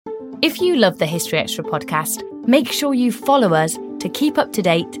If you love the History Extra podcast, make sure you follow us to keep up to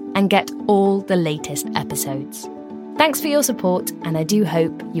date and get all the latest episodes. Thanks for your support, and I do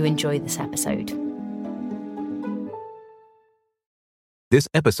hope you enjoy this episode. This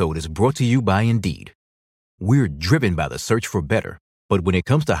episode is brought to you by Indeed. We're driven by the search for better, but when it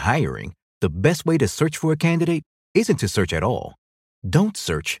comes to hiring, the best way to search for a candidate isn't to search at all. Don't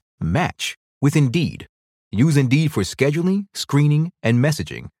search, match with Indeed. Use Indeed for scheduling, screening, and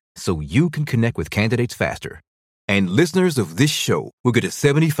messaging so you can connect with candidates faster. And listeners of this show will get a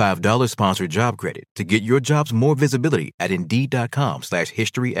 $75 sponsored job credit to get your jobs more visibility at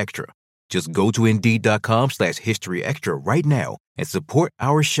Indeed.com/HistoryExtra. Just go to Indeed.com/HistoryExtra right now and support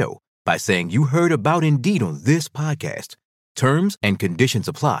our show by saying you heard about Indeed on this podcast. Terms and conditions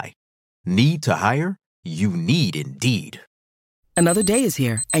apply. Need to hire? You need Indeed. Another day is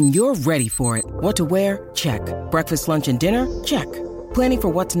here, and you're ready for it. What to wear? Check. Breakfast, lunch, and dinner? Check. Planning for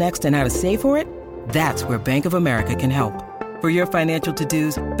what's next and how to save for it? That's where Bank of America can help. For your financial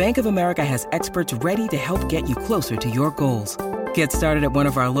to-dos, Bank of America has experts ready to help get you closer to your goals. Get started at one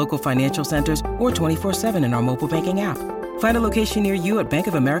of our local financial centers or 24/7 in our mobile banking app. Find a location near you at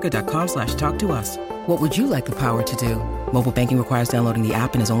bankofamerica.com/talktous. What would you like the power to do? Mobile banking requires downloading the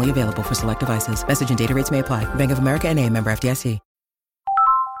app and is only available for select devices. Message and data rates may apply. Bank of America N.A., member FDIC.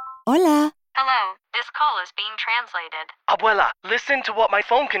 Hola. Hello, this call is being translated. Abuela, listen to what my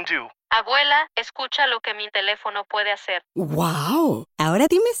phone can do. Abuela, escucha lo que mi teléfono puede hacer. Wow. Ahora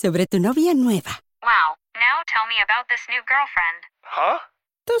dime sobre tu novia nueva. Wow, now tell me about this new girlfriend. Huh?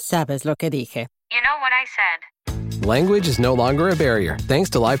 Tú sabes lo que dije. You know what I said. Language is no longer a barrier thanks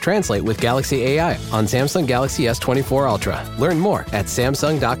to Live Translate with Galaxy AI on Samsung Galaxy S24 Ultra. Learn more at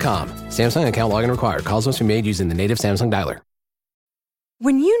Samsung.com. Samsung account login required. Calls must be made using the native Samsung dialer.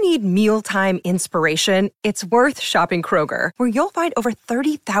 When you need mealtime inspiration, it's worth shopping Kroger, where you'll find over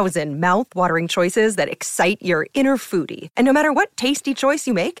 30,000 mouth-watering choices that excite your inner foodie. And no matter what tasty choice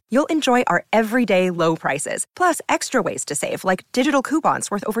you make, you'll enjoy our everyday low prices, plus extra ways to save, like digital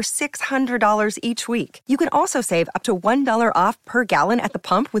coupons worth over $600 each week. You can also save up to $1 off per gallon at the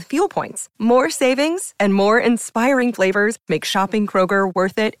pump with fuel points. More savings and more inspiring flavors make shopping Kroger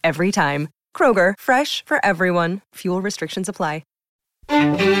worth it every time. Kroger, fresh for everyone. Fuel restrictions apply.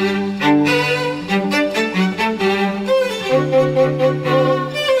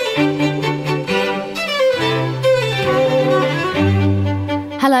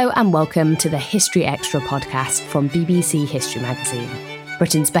 Hello and welcome to the History Extra podcast from BBC History Magazine,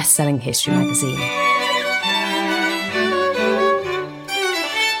 Britain's best-selling history magazine.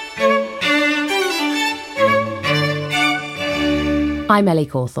 I'm Ellie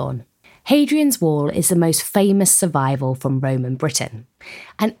Cawthorne. Hadrian's Wall is the most famous survival from Roman Britain,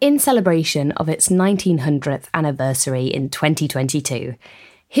 and in celebration of its 1900th anniversary in 2022,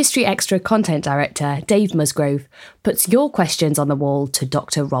 History Extra content director Dave Musgrove puts your questions on the wall to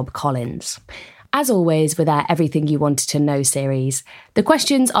Dr. Rob Collins. As always with our Everything You Wanted to Know series, the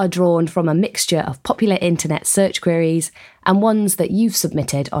questions are drawn from a mixture of popular internet search queries and ones that you've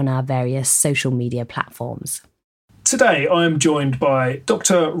submitted on our various social media platforms. Today I am joined by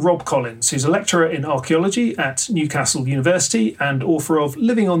Dr. Rob Collins, who's a lecturer in archaeology at Newcastle University and author of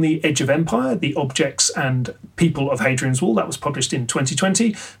Living on the Edge of Empire, The Objects and People of Hadrian's Wall. That was published in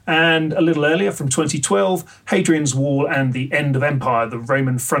 2020. And a little earlier, from 2012, Hadrian's Wall and the End of Empire, the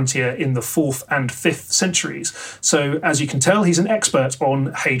Roman Frontier in the 4th and 5th centuries. So, as you can tell, he's an expert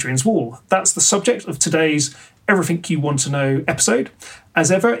on Hadrian's Wall. That's the subject of today's Everything You Want to Know episode.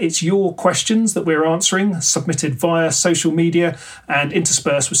 As ever, it's your questions that we're answering, submitted via social media and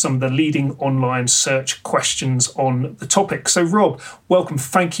interspersed with some of the leading online search questions on the topic. So, Rob, welcome.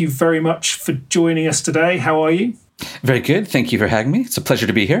 Thank you very much for joining us today. How are you? Very good. Thank you for having me. It's a pleasure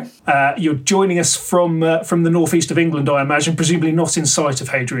to be here. You're joining us from the northeast of England, I imagine, presumably not in sight of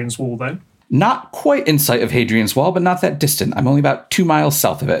Hadrian's Wall, though. Not quite in sight of Hadrian's Wall, but not that distant. I'm only about 2 miles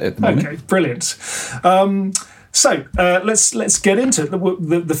south of it at the moment. Okay, brilliant. So let's get into it.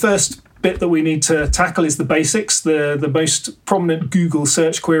 The first bit that we need to tackle is the basics. The most prominent Google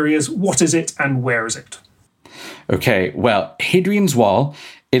search query is, what is it and where is it? Okay, well, Hadrian's Wall,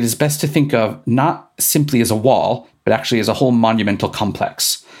 it is best to think of not simply as a wall, but actually as a whole monumental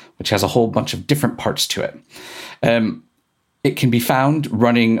complex, which has a whole bunch of different parts to it. It can be found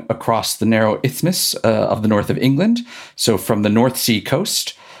running across the narrow isthmus of the north of England. So from the North Sea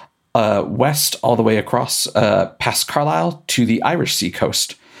coast, west all the way across past Carlisle to the Irish Sea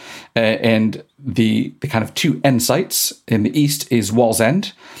coast. And the kind of two end sites in the east is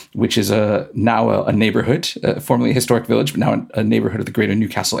Wallsend, which is now a neighborhood, formerly a historic village, but now a neighborhood of the greater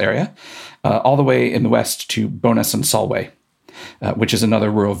Newcastle area, all the way in the west to Bowness and Solway. which is another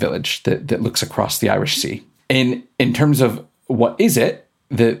rural village that looks across the Irish Sea. In terms of what is it,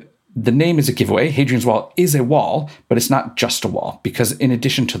 the name is a giveaway. Hadrian's Wall is a wall, but it's not just a wall, because in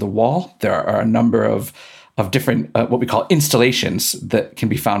addition to the wall, there are a number of different what we call installations that can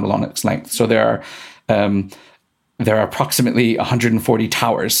be found along its length. So there are approximately 140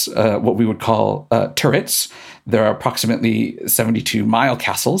 towers, what we would call turrets. There are approximately 72 mile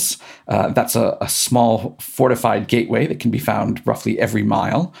castles. That's a small fortified gateway that can be found roughly every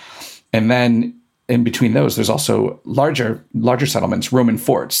mile. And then in between those, there's also larger settlements, Roman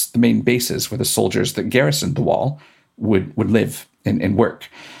forts, the main bases where the soldiers that garrisoned the wall would live and work.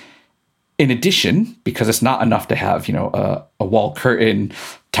 In addition, because it's not enough to have, a wall curtain,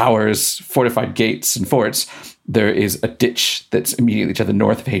 towers, fortified gates, and forts, there is a ditch that's immediately to the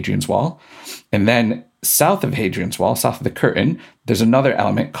north of Hadrian's Wall. And then south of Hadrian's Wall, south of the curtain, there's another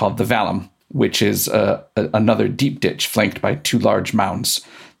element called the Vallum, which is another deep ditch flanked by two large mounds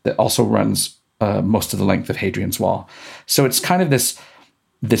that also runs most of the length of Hadrian's Wall. So it's kind of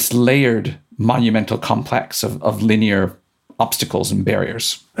this layered monumental complex of linear obstacles and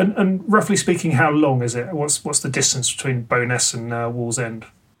barriers. And roughly speaking, how long is it? What's the distance between Bowness and Wallsend?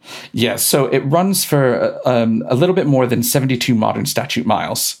 Yeah, so it runs for a little bit more than 72 modern statute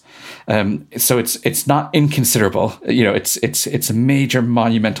miles. So it's not inconsiderable. It's a major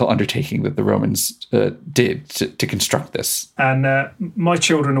monumental undertaking that the Romans did to construct this. And my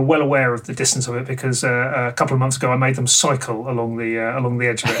children are well aware of the distance of it because a couple of months ago I made them cycle along the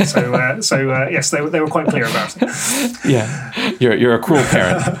edge of it. So yes, they were quite clear about it. Yeah, you're a cruel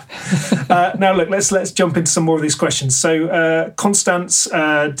parent. Now look, let's jump into some more of these questions. So Constance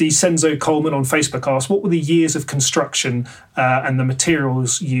DiCenzo Coleman on Facebook asked, what were the years of construction and the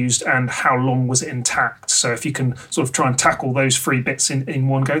materials used, and how long was it intact? So if you can sort of try and tackle those three bits in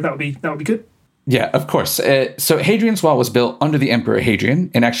one go, that would be good. Yeah, of course. So Hadrian's Wall was built under the Emperor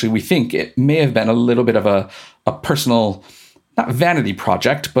Hadrian, and actually we think it may have been a little bit of a personal, not vanity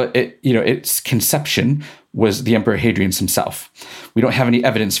project, but its conception was the Emperor Hadrian's himself. We don't have any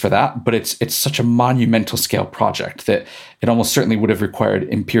evidence for that, but it's such a monumental scale project that it almost certainly would have required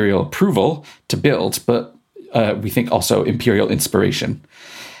imperial approval to build, but we think also imperial inspiration.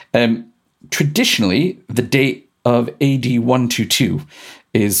 Traditionally, the date of AD 122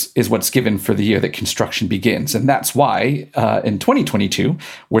 is what's given for the year that construction begins. And that's why in 2022,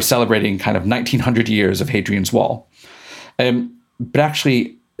 we're celebrating kind of 1900 years of Hadrian's Wall. But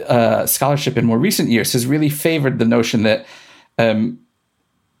actually, scholarship in more recent years has really favored the notion that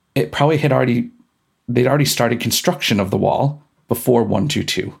it probably they'd already started construction of the wall before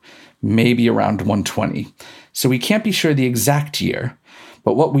 122, maybe around 120. So we can't be sure the exact year,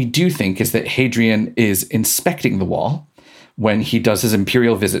 but what we do think is that Hadrian is inspecting the wall when he does his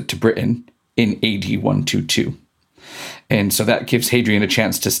imperial visit to Britain in AD 122. And so that gives Hadrian a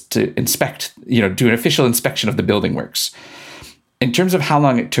chance to inspect, do an official inspection of the building works. In terms of how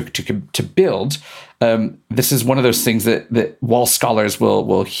long it took to build, this is one of those things that wall scholars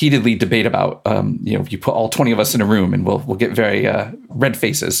will heatedly debate about. You put all 20 of us in a room and we'll get very red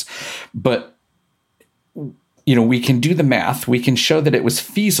faces. But we can do the math. We can show that it was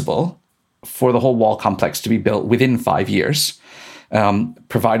feasible for the whole wall complex to be built within 5 years,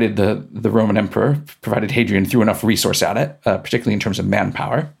 provided the Roman emperor provided Hadrian threw enough resource at it, particularly in terms of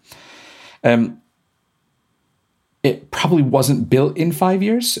manpower. It probably wasn't built in 5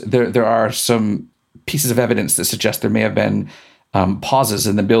 years. There are some pieces of evidence that suggest there may have been pauses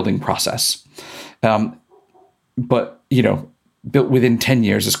in the building process. But built within 10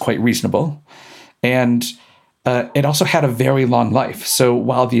 years is quite reasonable. And it also had a very long life. So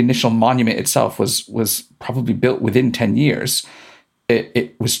while the initial monument itself was probably built within 10 years,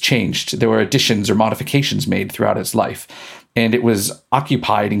 it was changed. There were additions or modifications made throughout its life. And it was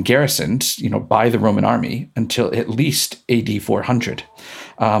occupied and garrisoned, by the Roman army until at least AD 400,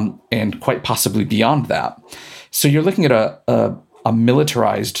 and quite possibly beyond that. So you're looking at a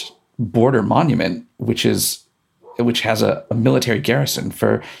militarized border monument, which has a military garrison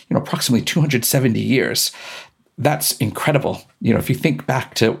for approximately 270 years. That's incredible. If you think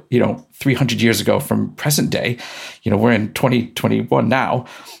back to 300 years ago from present day, we're in 2021 now.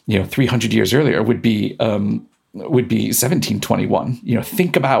 300 years earlier would be 1721.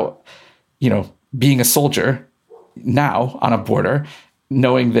 Think about being a soldier now on a border,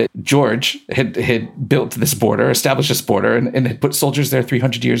 knowing that George had built this border, established this border, and had put soldiers there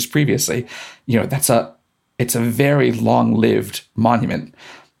 300 years previously. It's a very long-lived monument.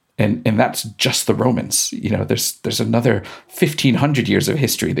 And that's just the Romans. There's another 1,500 years of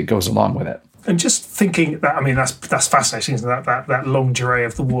history that goes along with it. And just thinking that, I mean, that's fascinating, isn't it? That longue durée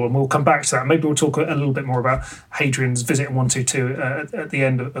of the wall, and we'll come back to that. Maybe we'll talk a little bit more about Hadrian's visit in 122 at the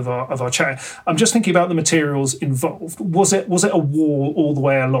end of our chat. I'm just thinking about the materials involved. Was it a wall all the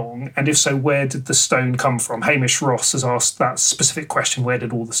way along? And if so, where did the stone come from? Hamish Ross has asked that specific question: where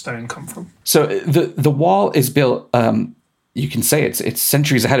did all the stone come from? So the wall is built. You can say it's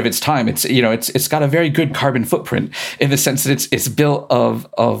centuries ahead of its time. It's got a very good carbon footprint in the sense that it's built of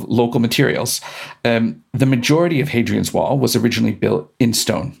local materials. The majority of Hadrian's Wall was originally built in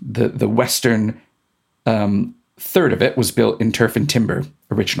stone. The western third of it was built in turf and timber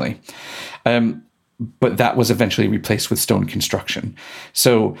originally, but that was eventually replaced with stone construction.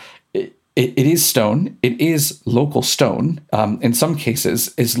 So it is stone. It is local stone. In some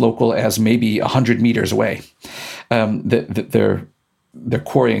cases, as local as maybe 100 meters away. They're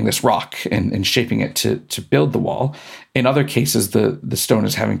quarrying this rock and shaping it to build the wall. In other cases, the stone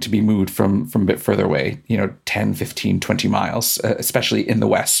is having to be moved from a bit further away, 10, 15, 20 miles, especially in the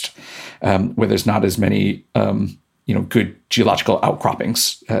West, where there's not as many, good geological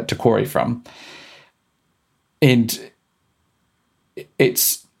outcroppings to quarry from. And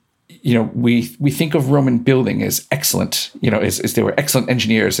it's, we think of Roman building as excellent, as they were excellent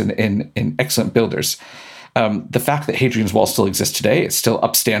engineers and excellent builders. The fact that Hadrian's Wall still exists today, it's still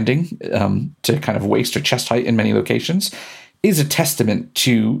upstanding to kind of waist or chest height in many locations, is a testament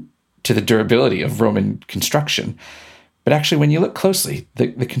to the durability of Roman construction. But actually, when you look closely,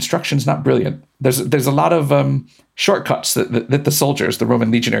 the construction's not brilliant. There's a lot of shortcuts that the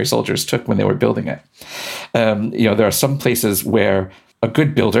Roman legionary soldiers took when they were building it. There are some places where a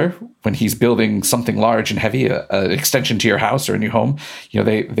good builder, when he's building something large and heavy, an extension to your house or a new home,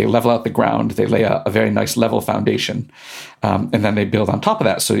 they level out the ground, they lay a very nice level foundation, and then they build on top of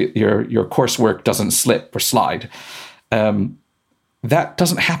that so your coursework doesn't slip or slide. That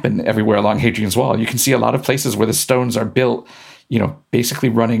doesn't happen everywhere along Hadrian's Wall. You can see a lot of places where the stones are built, basically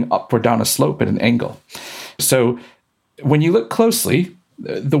running up or down a slope at an angle. So when you look closely,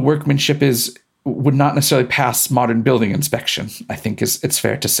 the workmanship would not necessarily pass modern building inspection, I think it's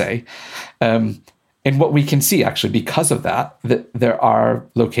fair to say. And what we can see actually because of that there are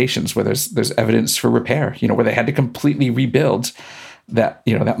locations where there's evidence for repair, where they had to completely rebuild that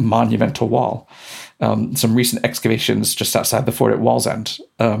monumental wall. Some recent excavations just outside the fort at Wallsend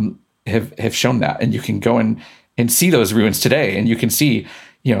have shown that. And you can go and see those ruins today, and you can see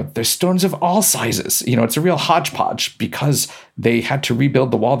there's stones of all sizes. It's a real hodgepodge because they had to rebuild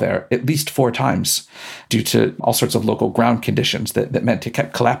the wall there at least 4 times due to all sorts of local ground conditions that meant it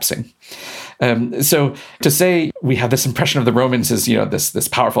kept collapsing. So to say we have this impression of the Romans as, this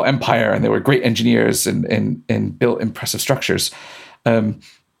powerful empire and they were great engineers and built impressive structures, when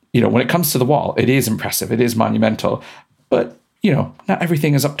it comes to the wall, it is impressive. It is monumental. But, not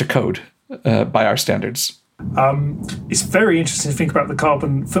everything is up to code by our standards. It's very interesting to think about the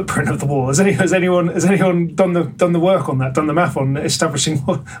carbon footprint of the wall. Has anyone done the work on that, done the math on establishing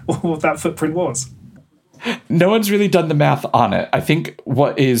what that footprint was? No one's really done the math on it. I think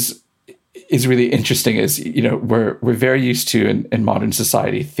what is really interesting is, we're very used to in modern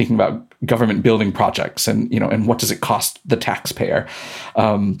society thinking about government building projects and, and what does it cost the taxpayer.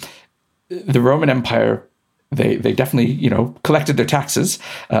 The Roman Empire, they definitely, collected their taxes.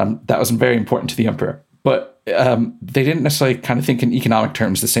 That was very important to the emperor. But they didn't necessarily kind of think in economic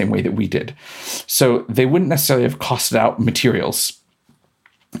terms the same way that we did. So they wouldn't necessarily have costed out materials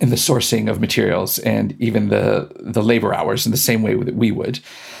and the sourcing of materials and even the labor hours in the same way that we would.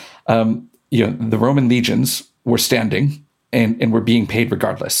 The Roman legions were standing and were being paid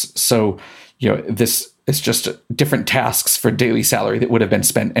regardless. So, this is just different tasks for daily salary that would have been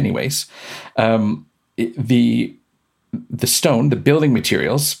spent anyways. The stone, the building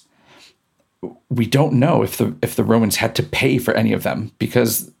materials, we don't know if the Romans had to pay for any of them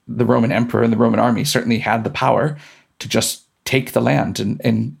because the Roman emperor and the Roman army certainly had the power to just take the land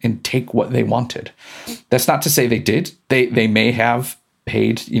and take what they wanted. That's not to say they did. They may have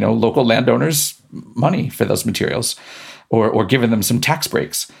paid, local landowners money for those materials or given them some tax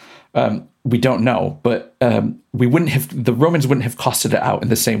breaks. We don't know, but the Romans wouldn't have costed it out in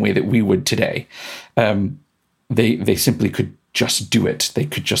the same way that we would today. They simply could just do it. They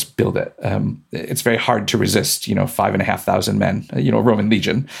could just build it. It's very hard to resist, 5,500 men, Roman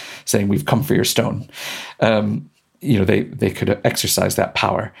legion saying, "We've come for your stone." They could exercise that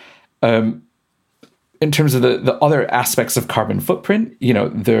power. In terms of the other aspects of carbon footprint,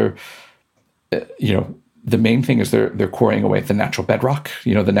 they're, the main thing is they're quarrying away the natural bedrock,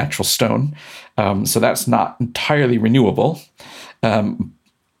 the natural stone. So that's not entirely renewable.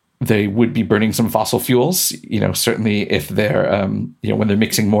 they would be burning some fossil fuels. Certainly if they're, when they're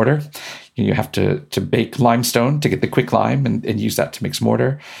mixing mortar, you have to bake limestone to get the quicklime and use that to mix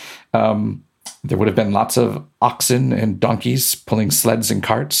mortar. There would have been lots of oxen and donkeys pulling sleds and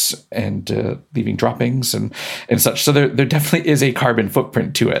carts and leaving droppings and such. So there definitely is a carbon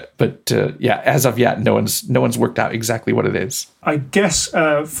footprint to it. But as of yet, no one's worked out exactly what it is. I guess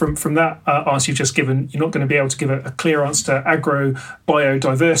from that answer you've just given, you're not going to be able to give a clear answer to Agro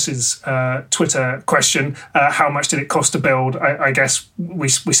Biodiverse's Twitter question. How much did it cost to build? I guess we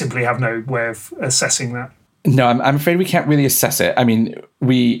simply have no way of assessing that. No, I'm afraid we can't really assess it. I mean,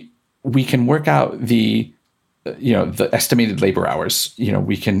 we can work out the estimated labor hours.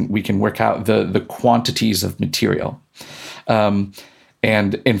 We can work out the quantities of material. And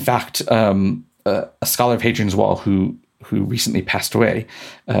in fact, a scholar of Hadrian's Wall who recently passed away,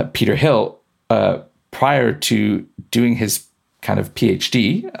 Peter Hill, prior to doing his kind of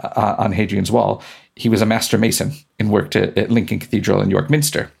PhD on Hadrian's Wall, he was a master mason and worked at Lincoln Cathedral and York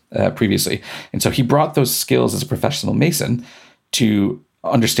Minster previously. And so he brought those skills as a professional mason to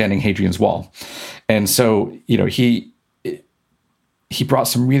understanding Hadrian's Wall. And so, he brought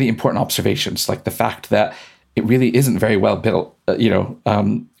some really important observations, like the fact that it really isn't very well built.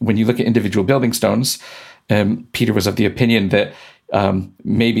 When you look at individual building stones, Peter was of the opinion that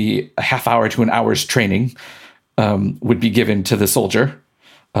maybe a half hour to an hour's training would be given to the soldier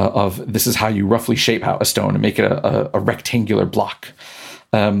of this is how you roughly shape out a stone and make it a rectangular block.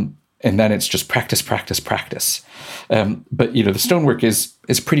 And then it's just practice. But the stonework is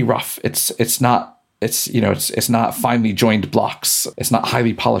pretty rough. It's not finely joined blocks. It's not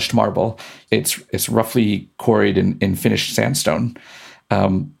highly polished marble. It's roughly quarried in finished sandstone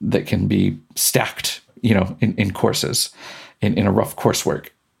that can be stacked, in courses, in a rough coursework.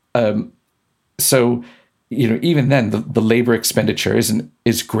 So even then, the labor expenditure isn't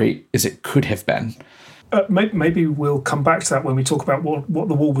as great as it could have been. Maybe we'll come back to that when we talk about what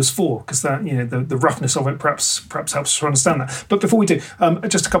the wall was for, because that the roughness of it perhaps helps us to understand that. But before we do,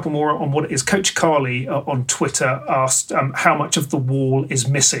 just a couple more on what it is. Coach Carly on Twitter asked how much of the wall is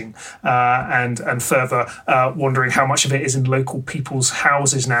missing, and further wondering how much of it is in local people's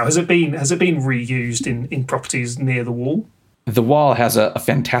houses now. Has it been reused in properties near the wall? The wall has a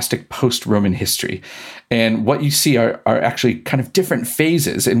fantastic post-Roman history. And what you see are actually kind of different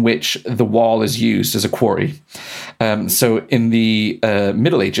phases in which the wall is used as a quarry. So in the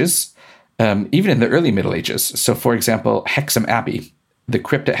Middle Ages, even in the early Middle Ages, so for example, Hexham Abbey, the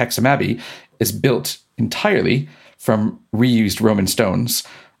crypt at Hexham Abbey is built entirely from reused Roman stones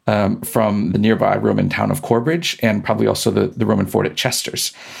from the nearby Roman town of Corbridge and probably also the Roman fort at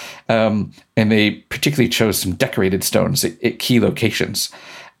Chesters. And they particularly chose some decorated stones at key locations.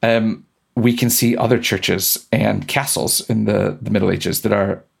 We can see other churches and castles in the Middle Ages that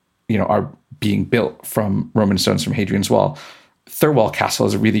are being built from Roman stones from Hadrian's Wall. Thirlwall Castle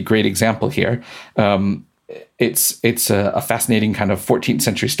is a really great example here. It's a fascinating kind of 14th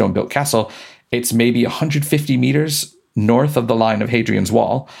century stone-built castle. It's maybe 150 meters north of the line of Hadrian's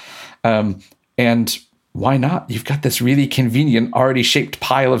Wall. And why not? You've got this really convenient, already shaped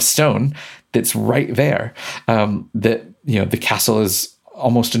pile of stone that's right there that, the castle is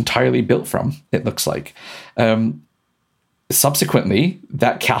almost entirely built from, it looks like. Subsequently,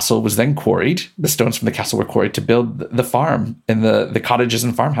 that castle was then quarried. The stones from the castle were quarried to build the farm and the cottages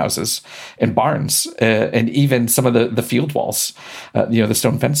and farmhouses and barns and even some of the field walls, the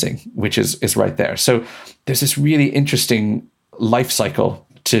stone fencing, which is right there. So there's this really interesting life cycle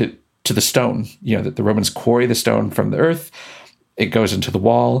to the stone, that the Romans quarry the stone from the earth, it goes into the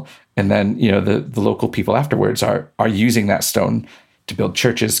wall, and then, the local people afterwards are using that stone to build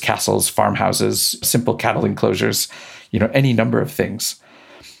churches, castles, farmhouses, simple cattle enclosures, any number of things.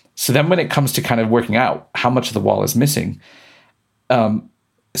 So then when it comes to kind of working out how much of the wall is missing,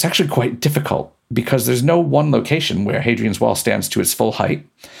 it's actually quite difficult because there's no one location where Hadrian's Wall stands to its full height.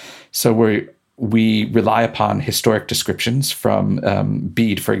 So we rely upon historic descriptions from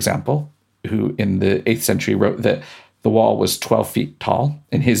Bede, for example, who in the 8th century wrote that the wall was 12 feet tall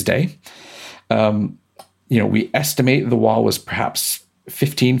in his day. We estimate the wall was perhaps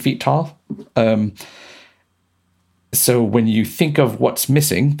 15 feet tall. So when you think of what's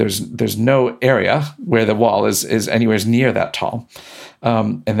missing, there's no area where the wall is anywhere near that tall.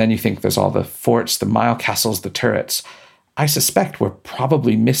 And then you think there's all the forts, the mile castles, the turrets. I suspect we're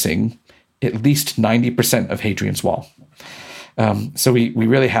probably missing at least 90% of Hadrian's Wall. So we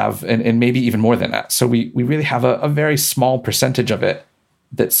really have, and maybe even more than that. So we really have a very small percentage of it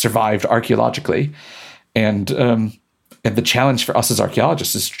that survived archaeologically. And the challenge for us as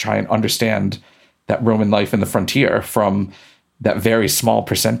archaeologists is to try and understand that Roman life in the frontier from that very small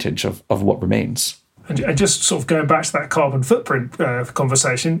percentage of what remains. And just sort of going back to that carbon footprint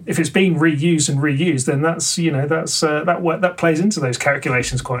conversation, if it's being reused and reused, then that plays into those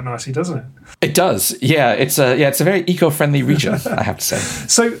calculations quite nicely, doesn't it? It does, yeah. It's a very eco-friendly region, I have to say.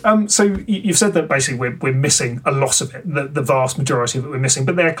 So you've said that basically we're missing a lot of it, the vast majority of it we're missing,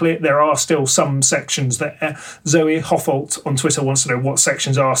 but there are still some sections that Zoe Hoffolt on Twitter wants to know what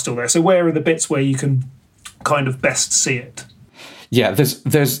sections are still there. So where are the bits where you can kind of best see it? Yeah,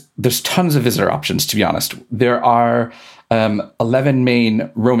 there's tons of visitor options, to be honest. There are 11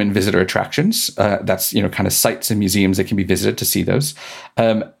 main Roman visitor attractions. That's, kind of sites and museums that can be visited to see those.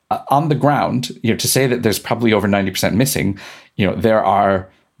 On the ground, to say that there's probably over 90% missing, there are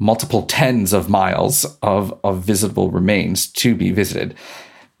multiple tens of miles of visitable remains to be visited.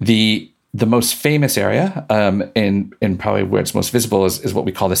 The most famous area, and probably where it's most visible, is what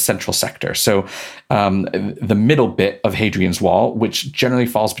we call the central sector. So the middle bit of Hadrian's Wall, which generally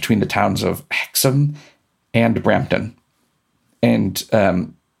falls between the towns of Hexham and Brampton. And,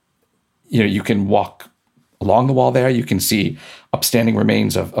 you can walk along the wall there. You can see upstanding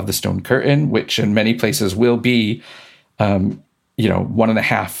remains of the stone curtain, which in many places will be,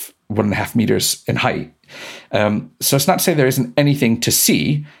 1.5 meters in height. So it's not to say there isn't anything to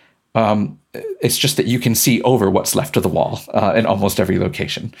see. It's just that you can see over what's left of the wall in almost every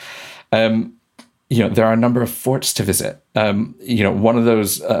location. There are a number of forts to visit. One of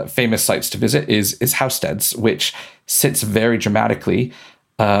those famous sites to visit is Housesteads, which sits very dramatically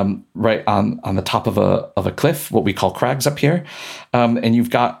right on the top of a cliff, what we call crags up here, and you've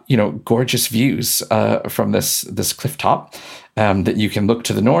got gorgeous views from this cliff top that you can look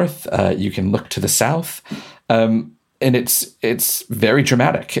to the north, you can look to the south. And it's very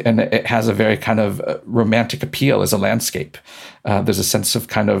dramatic, and it has a very kind of romantic appeal as a landscape. There's a sense of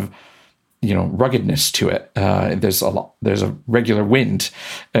kind of, ruggedness to it. There's a regular wind,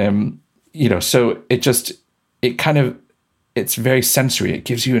 so it's very sensory. It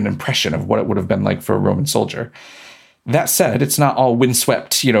gives you an impression of what it would have been like for a Roman soldier. That said, it's not all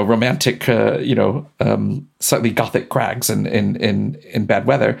windswept, romantic, slightly Gothic crags and in bad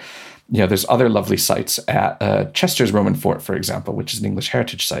weather. There's other lovely sites at Chester's Roman Fort, for example, which is an English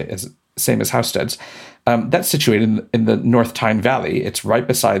heritage site, same as Housesteads. That's situated in the North Tyne Valley. It's right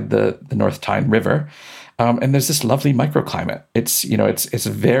beside the North Tyne River. And there's this lovely microclimate. It's a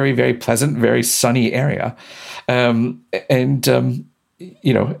very, very pleasant, very sunny area. It's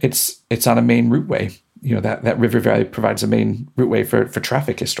on a main routeway. That river valley provides a main routeway for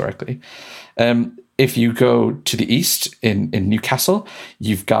traffic historically. If you go to the east in Newcastle,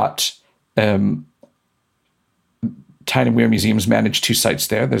 you've got Tyne and Wear Museums manage two sites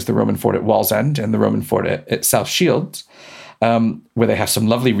there. There's the Roman Fort at Wallsend and the Roman Fort at South Shields, where they have some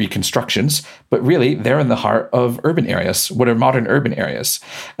lovely reconstructions, but really they're in the heart of urban areas, what are modern urban areas.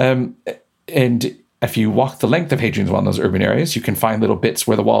 And if you walk the length of Hadrian's Wall in those urban areas, you can find little bits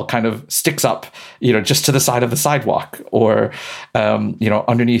where the wall kind of sticks up, just to the side of the sidewalk, or,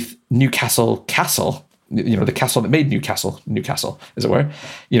 underneath Newcastle Castle, the castle that made Newcastle, as it were,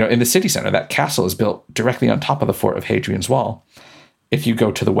 in the city center. That castle is built directly on top of the fort of Hadrian's Wall. If you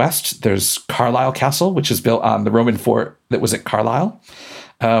go to the west, there's Carlisle Castle, which is built on the Roman fort that was at Carlisle.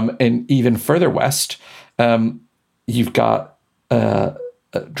 And even further west, you've got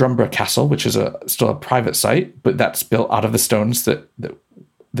Drumborough Castle, which is still a private site, but that's built out of the stones that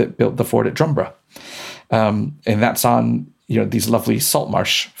built the fort at Drumborough. And that's on these lovely salt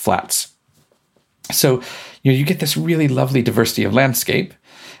marsh flats. So you get this really lovely diversity of landscape,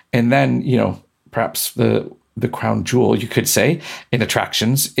 and then perhaps the crown jewel, you could say, in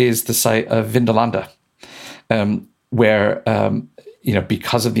attractions is the site of Vindolanda, where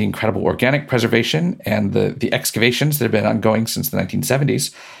because of the incredible organic preservation and the excavations that have been ongoing since the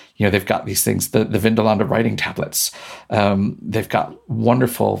 1970s, they've got these things, the Vindolanda writing tablets. They've got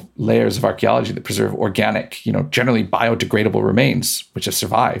wonderful layers of archaeology that preserve organic, generally biodegradable remains, which have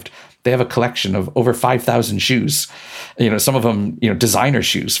survived. They have a collection of over 5,000 shoes, some of them, designer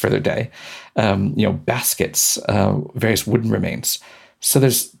shoes for their day, baskets, various wooden remains. So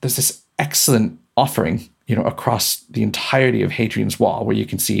there's this excellent offering, across the entirety of Hadrian's Wall, where you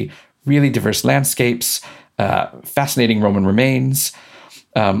can see really diverse landscapes, fascinating Roman remains.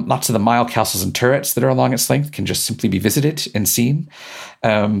 Lots of the mile castles and turrets that are along its length can just simply be visited and seen.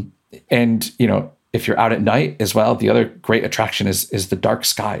 If you're out at night as well, the other great attraction is the dark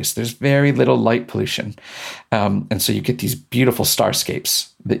skies. There's very little light pollution. And so you get these beautiful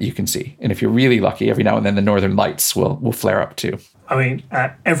starscapes that you can see. And if you're really lucky, every now and then the northern lights will flare up too. I mean,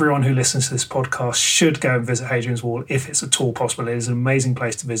 everyone who listens to this podcast should go and visit Hadrian's Wall if it's at all possible. It is an amazing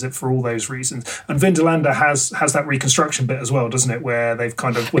place to visit for all those reasons. And Vindolanda has that reconstruction bit as well, doesn't it? Where they've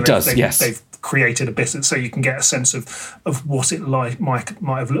kind of they've created a bit so you can get a sense of what it might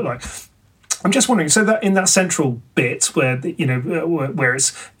have looked like. I'm just wondering, so that in that central bit where where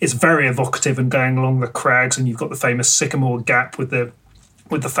it's very evocative and going along the crags, and you've got the famous Sycamore Gap with the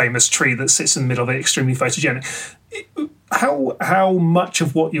famous tree that sits in the middle of it, extremely photogenic. How much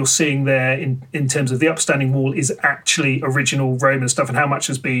of what you're seeing there in terms of the upstanding wall is actually original Roman stuff, and how much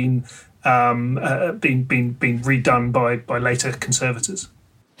has been redone by later conservators?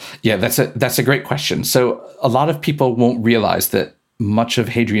 Yeah, that's a great question. So a lot of people won't realize that much of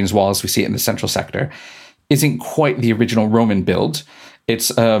Hadrian's Wall, as we see it in the central sector, isn't quite the original Roman build.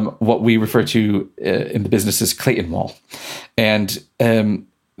 It's what we refer to in the business as Clayton Wall. And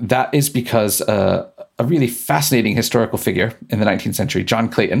that is because a really fascinating historical figure in the 19th century, John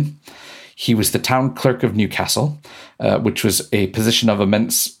Clayton, he was the town clerk of Newcastle, which was a position of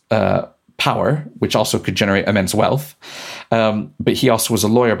immense power, which also could generate immense wealth. But he also was a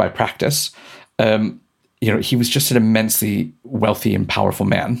lawyer by practice. He was just an immensely wealthy and powerful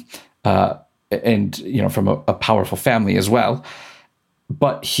man, and from a powerful family as well.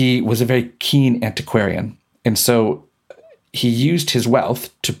 But he was a very keen antiquarian. And so he used his wealth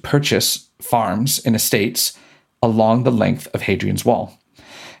to purchase farms and estates along the length of Hadrian's Wall.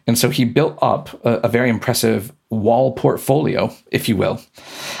 And so he built up a very impressive wall portfolio, if you will.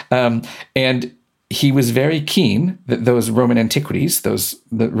 And he was very keen that those Roman antiquities,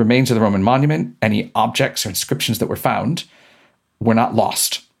 the remains of the Roman monument, any objects or inscriptions that were found, were not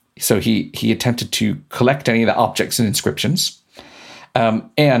lost. So he attempted to collect any of the objects and inscriptions,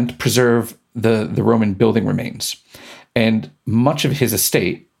 and preserve the Roman building remains. And much of his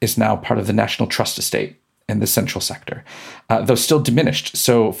estate is now part of the National Trust estate in the central sector, though still diminished.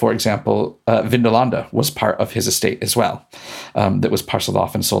 So, for example, Vindolanda was part of his estate as well, that was parceled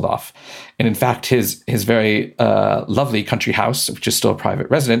off and sold off. And in fact, his very lovely country house, which is still a private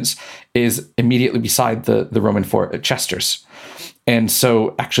residence, is immediately beside the Roman fort at Chesters. And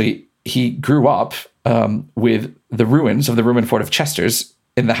so actually, he grew up with the ruins of the Roman fort of Chesters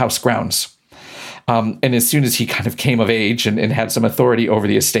in the house grounds. And as soon as he kind of came of age and had some authority over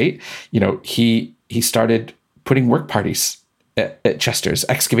the estate, he started putting work parties at Chesters,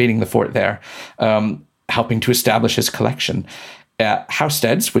 excavating the fort there, helping to establish his collection. At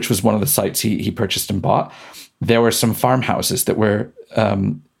Housesteads, which was one of the sites he purchased and bought, there were some farmhouses that were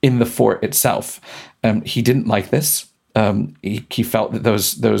in the fort itself. He didn't like this. He felt that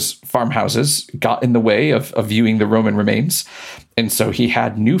those farmhouses got in the way of viewing the Roman remains. And so he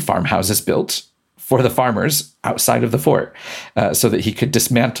had new farmhouses built for the farmers outside of the fort, so that he could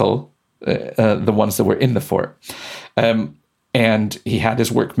dismantle the ones that were in the fort. And he had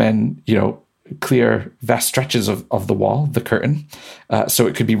his workmen, clear vast stretches of the wall, the curtain, so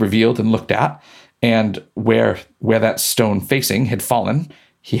it could be revealed and looked at. And where that stone facing had fallen,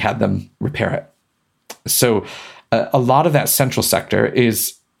 he had them repair it. So a lot of that central sector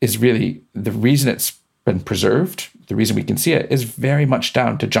is really the reason it's been preserved. The reason we can see it is very much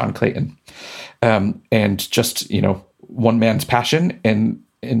down to John Clayton, and just one man's passion. And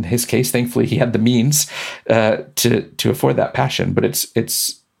in his case, thankfully, he had the means to afford that passion. But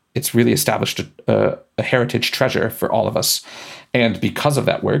it's really established a heritage treasure for all of us. And because of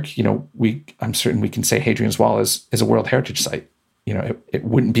that work, I'm certain we can say Hadrian's Wall is a World Heritage Site. It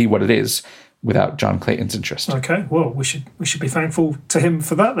wouldn't be what it is without John Clayton's interest. Okay, well, we should be thankful to him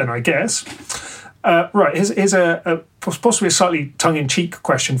for that then, I guess. Right, here's a possibly a slightly tongue-in-cheek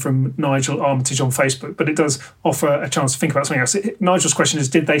question from Nigel Armitage on Facebook, but it does offer a chance to think about something else. Nigel's question is,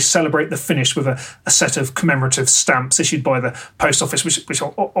 did they celebrate the finish with a set of commemorative stamps issued by the post office, which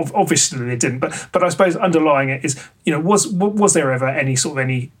obviously they didn't, but I suppose underlying it is, was there ever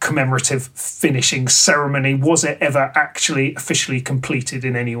any commemorative finishing ceremony? Was it ever actually officially completed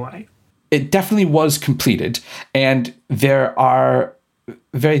in any way? It definitely was completed, and there are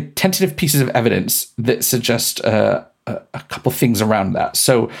very tentative pieces of evidence that suggest a couple things around that.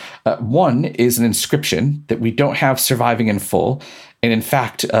 So one is an inscription that we don't have surviving in full. And in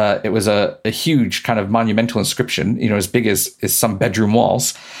fact, it was a huge kind of monumental inscription, as big as some bedroom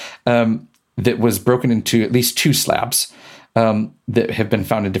walls, that was broken into at least two slabs that have been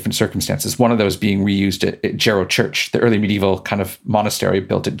found in different circumstances. One of those being reused at Jarrow Church, the early medieval kind of monastery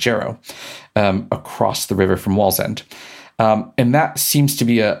built at Jarrow, across the river from Wallsend. And that seems to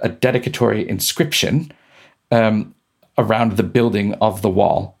be a dedicatory inscription around the building of the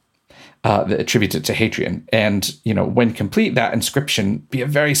wall that attributes it to Hadrian. And, when complete, that inscription be a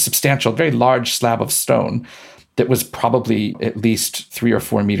very substantial, very large slab of stone that was probably at least 3 or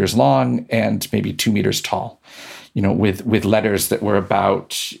 4 meters long and maybe 2 meters tall, with letters that were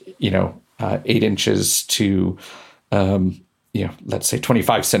about, 8 inches to, let's say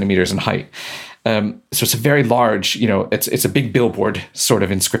 25 centimeters in height. So it's a very large, it's a big billboard sort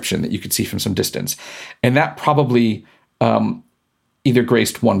of inscription that you could see from some distance. And that probably either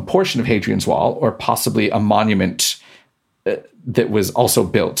graced one portion of Hadrian's Wall or possibly a monument that was also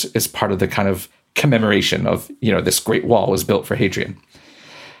built as part of the kind of commemoration of, this great wall was built for Hadrian.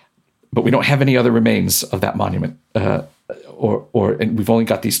 But we don't have any other remains of that monument, and we've only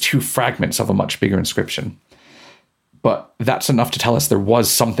got these 2 fragments of a much bigger inscription. But that's enough to tell us there was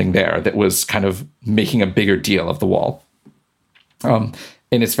something there that was kind of making a bigger deal of the wall. And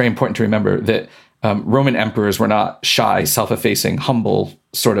it's very important to remember that Roman emperors were not shy, self-effacing, humble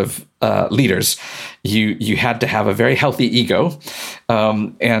sort of leaders. You had to have a very healthy ego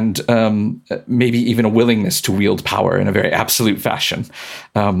and maybe even a willingness to wield power in a very absolute fashion.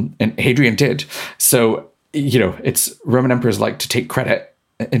 And Hadrian did. So, it's Roman emperors like to take credit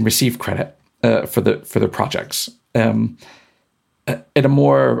and receive credit for their projects. At a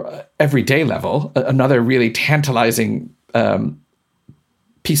more everyday level, another really tantalizing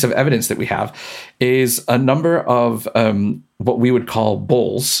piece of evidence that we have is a number of what we would call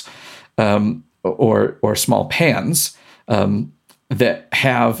bowls or small pans that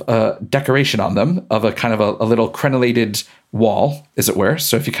have a decoration on them of a kind of a little crenellated wall, as it were.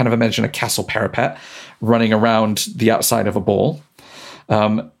 So if you kind of imagine a castle parapet running around the outside of a bowl,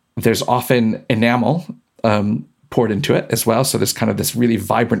 there's often enamel poured into it as well. So there's kind of this really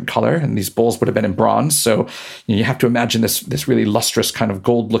vibrant color, and these bowls would have been in bronze. So you have to imagine this really lustrous kind of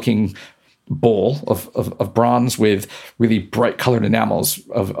gold looking bowl of bronze with really bright colored enamels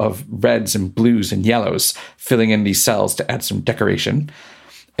of reds and blues and yellows filling in these cells to add some decoration.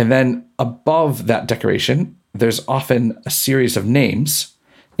 And then above that decoration, there's often a series of names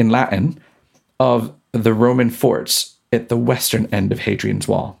in Latin of the Roman forts at the western end of Hadrian's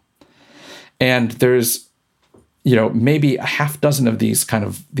Wall. And there's maybe a half dozen of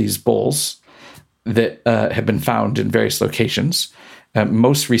these bowls that have been found in various locations.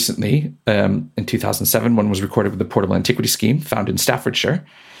 Most recently, in 2007, one was recorded with the Portable Antiquity Scheme, found in Staffordshire.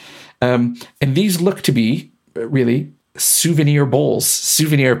 And these look to be really souvenir bowls,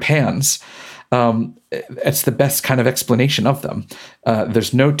 souvenir pans. It's the best kind of explanation of them.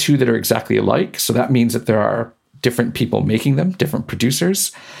 There's no 2 that are exactly alike, so that means that there are different people making them, different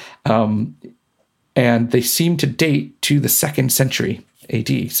producers. And they seem to date to the 2nd century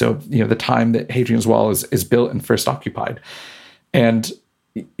AD. So, the time that Hadrian's Wall is built and first occupied. And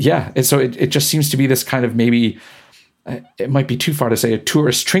so it just seems to be this kind of, maybe, it might be too far to say a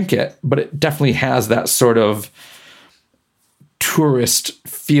tourist trinket, but it definitely has that sort of tourist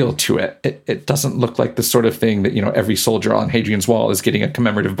feel to it. It doesn't look like the sort of thing that, every soldier on Hadrian's Wall is getting a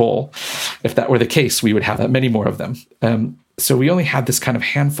commemorative bowl. If that were the case, we would have many more of them. So we only have this kind of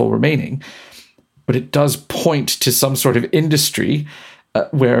handful remaining. But it does point to some sort of industry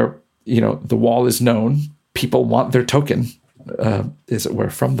where, the wall is known. People want their token, as it were,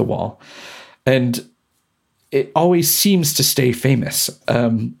 from the wall. And it always seems to stay famous,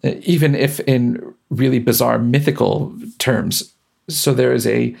 even if in really bizarre mythical terms. So there is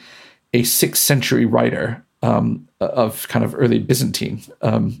a 6th century writer of kind of early Byzantine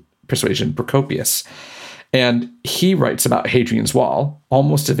persuasion, Procopius. And he writes about Hadrian's Wall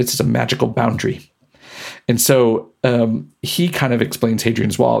almost as if it's a magical boundary. And so he kind of explains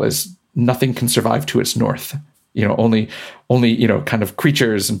Hadrian's Wall as nothing can survive to its north. Only kind of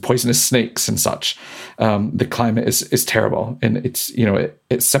creatures and poisonous snakes and such. The climate is terrible, and it's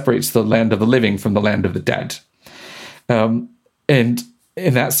it separates the land of the living from the land of the dead. And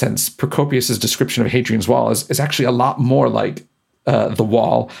in that sense, Procopius's description of Hadrian's Wall is actually a lot more like the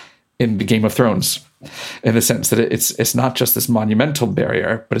wall in the Game of Thrones, in the sense that it's not just this monumental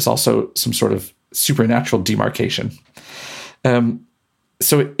barrier, but it's also some sort of supernatural demarcation.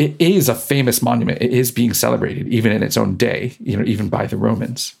 So it is a famous monument. It is being celebrated even in its own day, even by the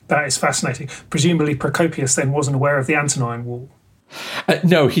Romans. That is fascinating. Presumably Procopius then wasn't aware of the Antonine Wall.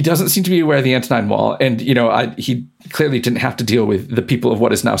 No, he doesn't seem to be aware of the Antonine Wall. And, he clearly didn't have to deal with the people of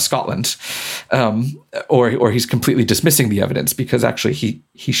what is now Scotland. Or he's completely dismissing the evidence, because actually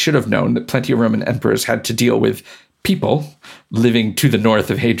he should have known that plenty of Roman emperors had to deal with people living to the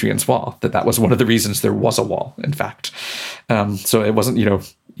north of Hadrian's Wall, that was one of the reasons there was a wall, in fact. So it wasn't,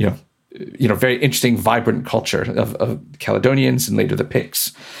 very interesting, vibrant culture of Caledonians and later the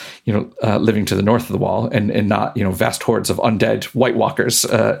Picts, living to the north of the wall, and not, vast hordes of undead White Walkers,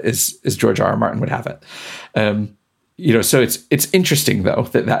 as George R. R. Martin would have it. So it's interesting, though,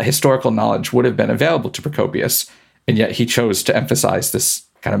 that historical knowledge would have been available to Procopius, and yet he chose to emphasize this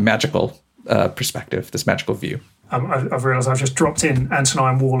kind of magical perspective, this magical view. I've realised I've just dropped in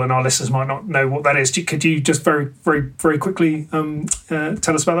Antonine Wall, and our listeners might not know what that is. Could you just very, very, very quickly tell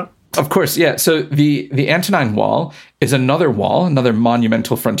us about that? Of course, yeah. So the Antonine Wall is another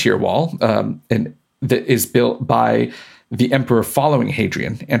monumental frontier wall, and that is built by the emperor following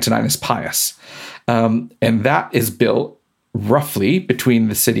Hadrian, Antoninus Pius. And that is built roughly between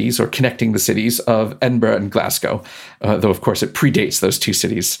the cities, or connecting the cities of Edinburgh and Glasgow, though of course it predates those two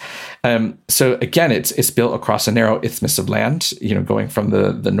cities. So again, it's built across a narrow isthmus of land, going from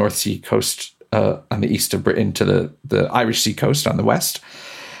the North Sea coast on the east of Britain to the Irish Sea coast on the west.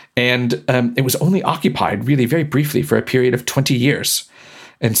 And it was only occupied really very briefly for a period of 20 years.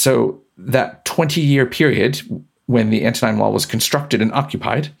 And so that 20-year period when the Antonine Wall was constructed and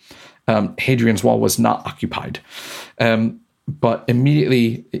occupied, Hadrian's Wall was not occupied. But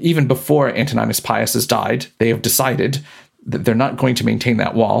immediately, even before Antoninus Pius has died, they have decided that they're not going to maintain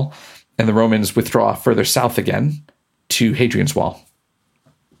that wall, and the Romans withdraw further south again to Hadrian's Wall.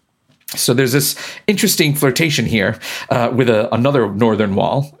 So there's this interesting flirtation here with another northern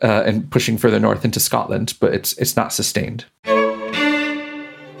wall and pushing further north into Scotland, but it's not sustained.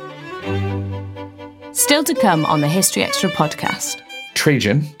 Still to come on the History Extra podcast.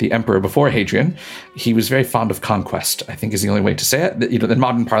 Trajan, the emperor before Hadrian, he was very fond of conquest, I think is the only way to say it. In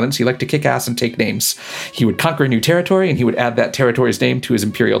modern parlance, he liked to kick ass and take names. He would conquer a new territory, and he would add that territory's name to his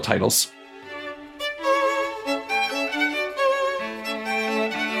imperial titles.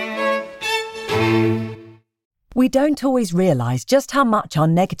 We don't always realise just how much our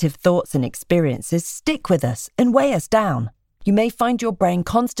negative thoughts and experiences stick with us and weigh us down. You may find your brain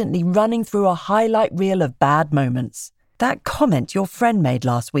constantly running through a highlight reel of bad moments. That comment your friend made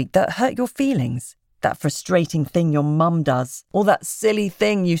last week that hurt your feelings. That frustrating thing your mum does. Or that silly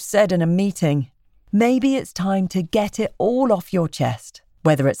thing you said in a meeting. Maybe it's time to get it all off your chest.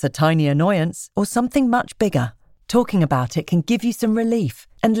 Whether it's a tiny annoyance or something much bigger. Talking about it can give you some relief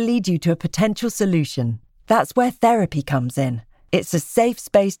and lead you to a potential solution. That's where therapy comes in. It's a safe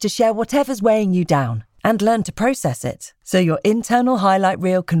space to share whatever's weighing you down and learn to process it, so your internal highlight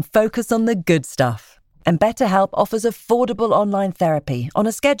reel can focus on the good stuff. And BetterHelp offers affordable online therapy on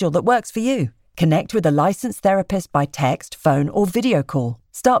a schedule that works for you. Connect with a licensed therapist by text, phone, or video call.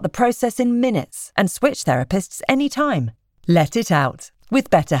 Start the process in minutes and switch therapists anytime. Let it out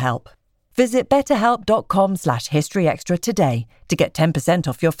with BetterHelp. Visit betterhelp.com/historyextra today to get 10%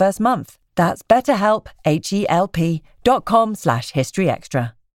 off your first month. That's BetterHelp,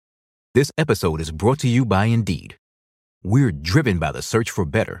 HELP.com/historyextra. This episode is brought to you by Indeed. We're driven by the search for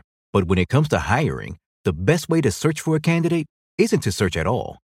better, but when it comes to hiring, the best way to search for a candidate isn't to search at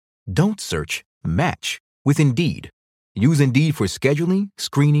all. Don't search, match with Indeed. Use Indeed for scheduling,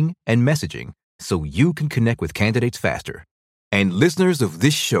 screening, and messaging so you can connect with candidates faster. And listeners of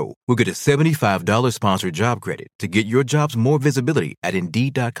this show will get a $75 sponsored job credit to get your jobs more visibility at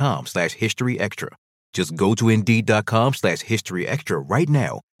Indeed.com/historyextra. Just go to Indeed.com/historyextra right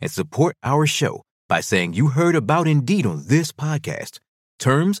now and support our show by saying you heard about Indeed on this podcast.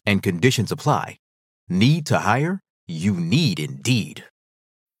 Terms and conditions apply. Need to hire? You need Indeed.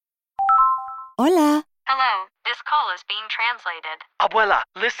 Hola. Hello, this call is being translated. Abuela,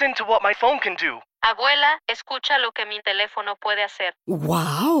 listen to what my phone can do. Abuela, escucha lo que mi teléfono puede hacer.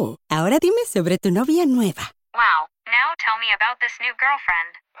 ¡Wow! Ahora dime sobre tu novia nueva. Wow, now tell me about this new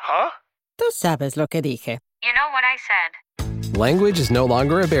girlfriend. Huh? Tú sabes lo que dije. You know what I said. Language is no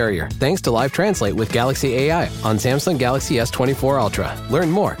longer a barrier thanks to Live Translate with Galaxy AI on Samsung Galaxy S24 Ultra.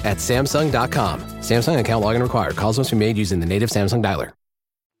 Learn more at Samsung.com. Samsung account login required. Calls must be made using the native Samsung dialer.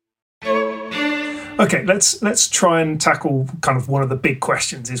 Okay, let's try and tackle kind of one of the big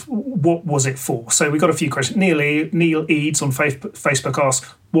questions is what was it for? So we got a few questions. Neil Eads on Facebook asked,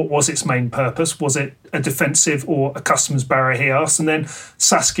 what was its main purpose? Was it a defensive or a customs barrier, he asked. And then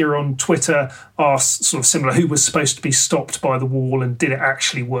Saskia on Twitter asked sort of similar, who was supposed to be stopped by the wall and did it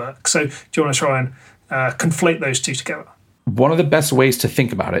actually work? So do you want to try and conflate those two together? One of the best ways to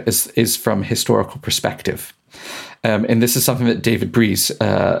think about it is from historical perspective. And this is something that David Breeze,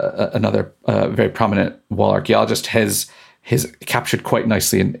 another very prominent wall archaeologist, has captured quite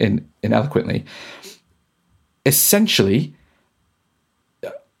nicely and eloquently. Essentially,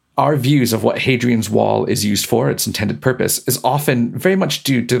 our views of what Hadrian's Wall is used for, its intended purpose, is often very much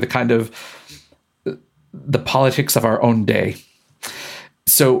due to the kind of the politics of our own day.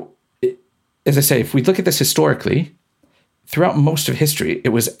 So, as I say, if we look at this historically, throughout most of history, it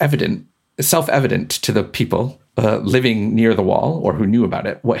was self-evident to the people living near the wall or who knew about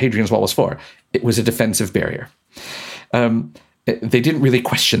it, what Hadrian's Wall was for. It was a defensive barrier. They didn't really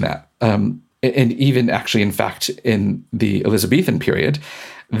question that. And even actually, in fact, in the Elizabethan period,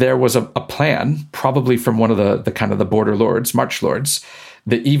 there was a plan, probably from one of the kind of the border lords, march lords,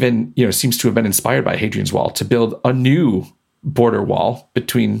 that even, seems to have been inspired by Hadrian's Wall to build a new border wall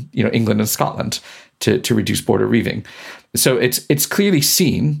between, England and Scotland to reduce border reaving. So it's clearly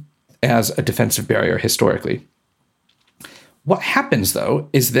seen as a defensive barrier historically. What happens, though,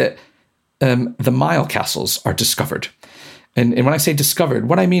 is that the Mile castles are discovered. And when I say discovered,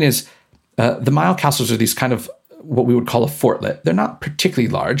 what I mean is the Mile castles are these kind of what we would call a fortlet. They're not particularly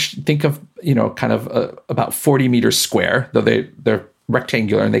large. Think of, kind of about 40 meters square, though they're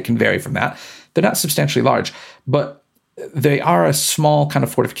rectangular and they can vary from that. They're not substantially large, but they are a small kind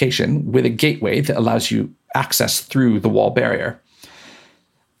of fortification with a gateway that allows you access through the wall barrier.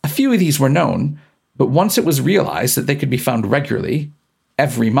 A few of these were known, but once it was realized that they could be found regularly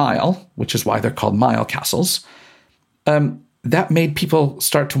every mile, which is why they're called Mile castles, that made people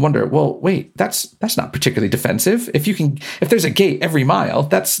start to wonder, well, wait, that's not particularly defensive. If there's a gate every mile,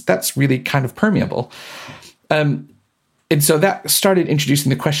 that's really kind of permeable. And so that started introducing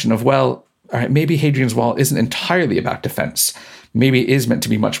the question of, well, all right, maybe Hadrian's Wall isn't entirely about defense. Maybe it is meant to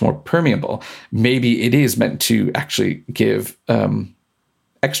be much more permeable. Maybe it is meant to actually give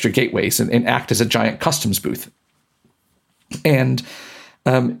extra gateways and act as a giant customs booth. And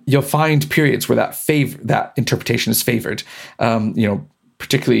you'll find periods where that interpretation is favored.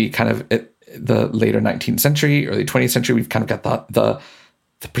 Particularly kind of at the later 19th century, early 20th century, we've kind of got the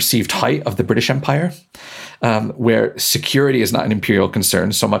perceived height of the British Empire, where security is not an imperial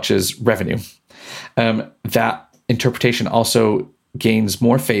concern so much as revenue. That interpretation also gains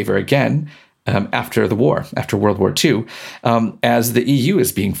more favor again after the war, after World War II, as the EU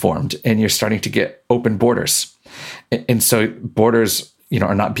is being formed and you're starting to get open borders. And so borders,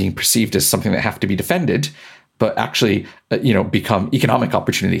 are not being perceived as something that have to be defended, but actually, become economic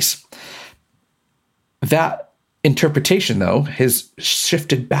opportunities. That interpretation, though, has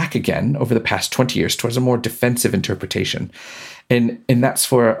shifted back again over the past 20 years towards a more defensive interpretation. And that's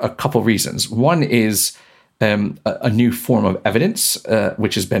for a couple reasons. One is a new form of evidence,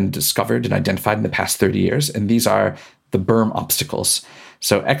 which has been discovered and identified in the past 30 years. And these are the berm obstacles.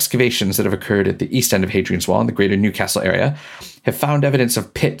 So excavations that have occurred at the east end of Hadrian's Wall in the greater Newcastle area have found evidence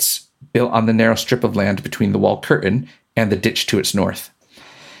of pits built on the narrow strip of land between the wall curtain and the ditch to its north.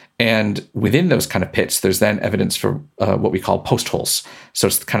 And within those kind of pits, there's then evidence for what we call post holes. So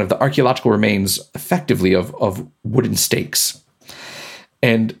it's kind of the archaeological remains effectively of wooden stakes.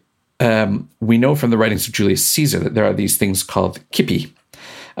 And we know from the writings of Julius Caesar that there are these things called cippi,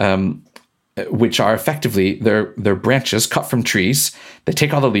 which are effectively they're branches cut from trees. They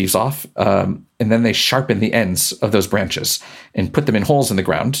take all the leaves off, and then they sharpen the ends of those branches and put them in holes in the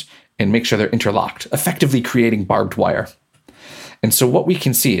ground and make sure they're interlocked, effectively creating barbed wire. And so what we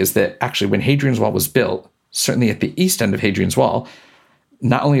can see is that actually when Hadrian's Wall was built, certainly at the east end of Hadrian's Wall,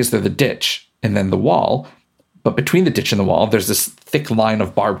 not only is there the ditch and then the wall, but between the ditch and the wall, there's this thick line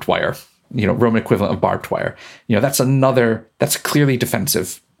of barbed wire, Roman equivalent of barbed wire. That's clearly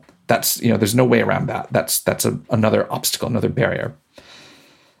defensive. That's, there's no way around that. That's another obstacle, another barrier.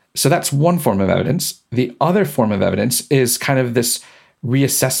 So that's one form of evidence. The other form of evidence is kind of this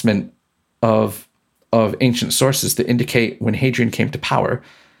reassessment of ancient sources that indicate when Hadrian came to power,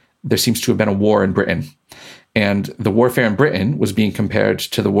 there seems to have been a war in Britain. And the warfare in Britain was being compared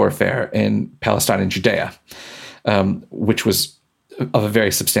to the warfare in Palestine and Judea, which was of a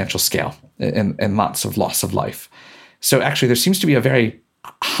very substantial scale and lots of loss of life. So actually, there seems to be a very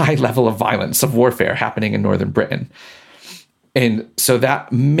high level of violence, of warfare happening in northern Britain. And so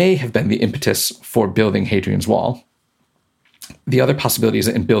that may have been the impetus for building Hadrian's Wall. The other possibility is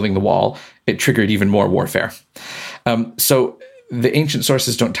that in building the wall, it triggered even more warfare. So the ancient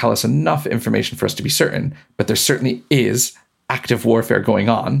sources don't tell us enough information for us to be certain, but there certainly is active warfare going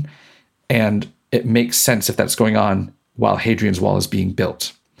on. And it makes sense if that's going on while Hadrian's Wall is being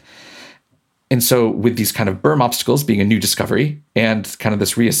built. And so with these kind of berm obstacles being a new discovery and kind of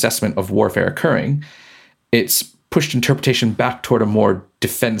this reassessment of warfare occurring, it's pushed interpretation back toward a more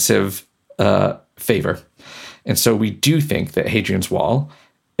defensive favor. And so we do think that Hadrian's Wall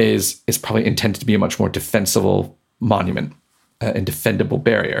is probably intended to be a much more defensible monument and defendable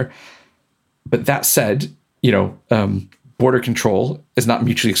barrier. But that said, border control is not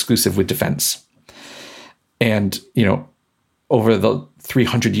mutually exclusive with defense. And, over the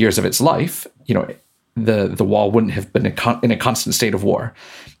 300 years of its life, the wall wouldn't have been in a constant state of war,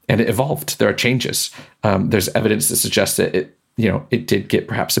 and it evolved. There are changes. There's evidence that suggests that it did get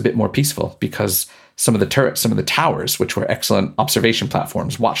perhaps a bit more peaceful because some of the turrets, some of the towers, which were excellent observation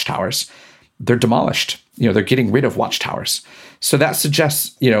platforms, watchtowers, they're demolished. They're getting rid of watchtowers. So that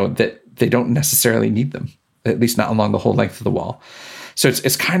suggests, that they don't necessarily need them, at least not along the whole length of the wall. So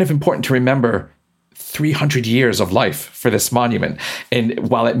it's kind of important to remember 300 years of life for this monument. And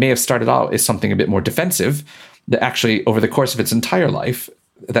while it may have started out as something a bit more defensive, that actually over the course of its entire life,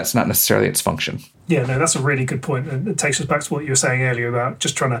 that's not necessarily its function. Yeah, no, that's a really good point. And it takes us back to what you were saying earlier about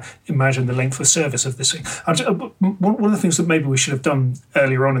just trying to imagine the length of service of this thing. One of the things that maybe we should have done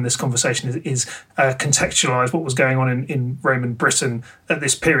earlier on in this conversation is contextualise what was going on in Roman Britain at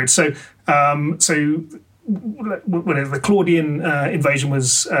this period. So when the Claudian invasion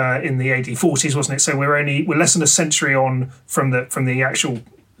was in the AD 40s, wasn't it? So we're less than a century on from the actual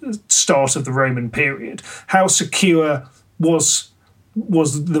start of the Roman period. How secure was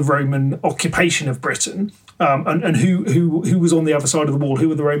the Roman occupation of Britain, and who was on the other side of the wall? Who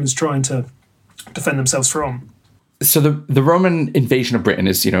were the Romans trying to defend themselves from? So the Roman invasion of Britain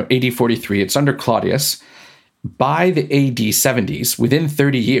is AD 43. It's under Claudius. By the AD 70s, within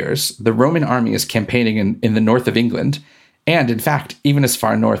 30 years, the Roman army is campaigning in the north of England, and in fact, even as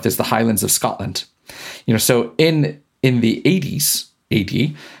far north as the Highlands of Scotland. So in the 80s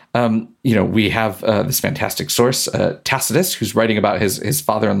AD, we have this fantastic source, Tacitus, who's writing about his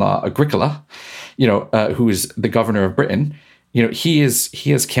father-in-law Agricola, who is the governor of Britain. He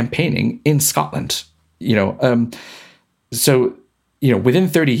is campaigning in Scotland. So within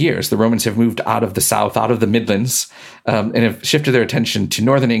 30 years, the Romans have moved out of the south, out of the Midlands, and have shifted their attention to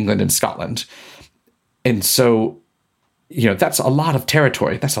northern England and Scotland. And so, that's a lot of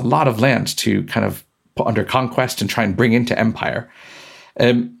territory. That's a lot of land to kind of put under conquest and try and bring into empire.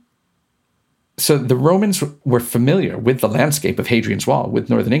 So the Romans were familiar with the landscape of Hadrian's Wall, with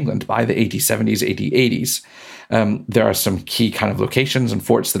northern England, by the AD 70s, AD 80s. There are some key kind of locations and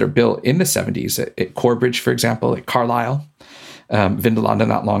forts that are built in the 70s, at Corbridge, for example, at Carlisle. Vindolanda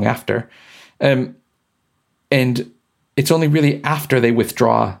not long after. And it's only really after they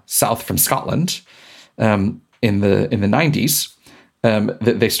withdraw south from Scotland in the 90s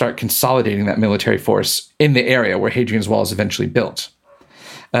that they start consolidating that military force in the area where Hadrian's Wall is eventually built.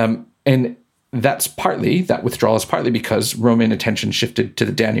 And that withdrawal is partly because Roman attention shifted to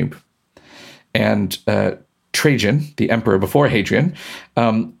the Danube. And Trajan, the emperor before Hadrian,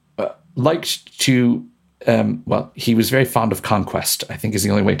 liked to he was very fond of conquest, I think is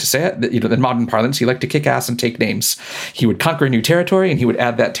the only way to say it. In modern parlance, he liked to kick ass and take names. He would conquer a new territory, and he would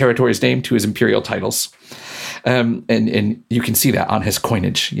add that territory's name to his imperial titles. And you can see that on his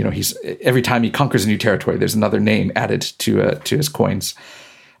coinage. He's every time he conquers a new territory, there's another name added to his coins.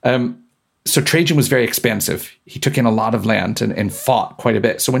 So Trajan was very expansive. He took in a lot of land and fought quite a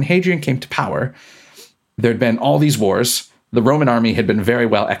bit. So when Hadrian came to power, there'd been all these wars. The Roman army had been very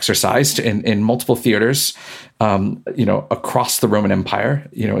well exercised in multiple theaters, across the Roman Empire,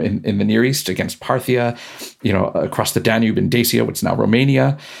 in the Near East against Parthia, across the Danube in Dacia, which is now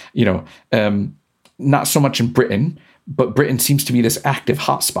Romania, not so much in Britain, but Britain seems to be this active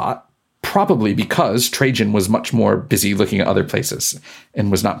hotspot, probably because Trajan was much more busy looking at other places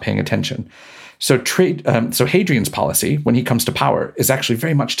and was not paying attention. So Hadrian's policy, when he comes to power, is actually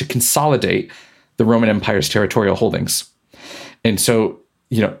very much to consolidate the Roman Empire's territorial holdings. And so,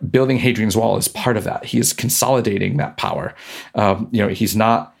 building Hadrian's Wall is part of that. He is consolidating that power.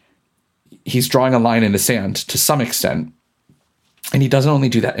 He's drawing a line in the sand to some extent. And he doesn't only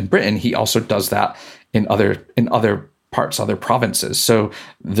do that in Britain, he also does that in other parts, other provinces. So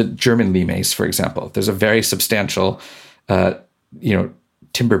the German limes, for example, there's a very substantial,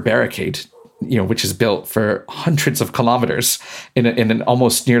 timber barricade, which is built for hundreds of kilometers in an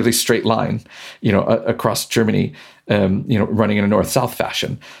almost nearly straight line, across Germany, running in a north-south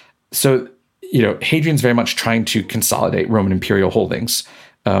fashion. So, Hadrian's very much trying to consolidate Roman imperial holdings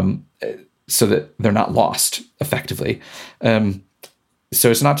so that they're not lost effectively. So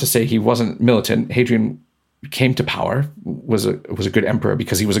it's not to say he wasn't militant. Hadrian came to power, was a good emperor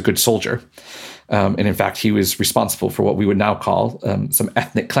because he was a good soldier. And in fact, he was responsible for what we would now call some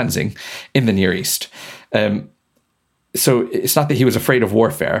ethnic cleansing in the Near East. So it's not that he was afraid of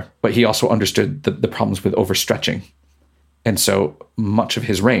warfare, but he also understood the problems with overstretching. And so much of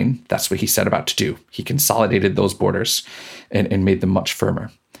his reign, that's what he set about to do. He consolidated those borders and made them much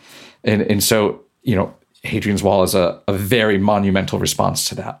firmer. And so, Hadrian's Wall is a very monumental response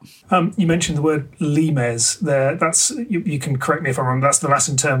to that. You mentioned the word limes there. That's you can correct me if I'm wrong. That's the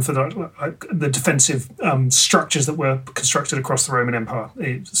Latin term for the defensive structures that were constructed across the Roman Empire.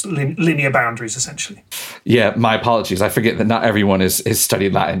 It's linear boundaries, essentially. Yeah, my apologies. I forget that not everyone has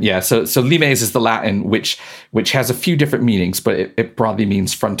studied Latin. Yeah, so limes is the Latin, which has a few different meanings, but it broadly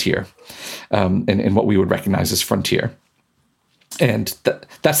means frontier, and what we would recognize as frontier. And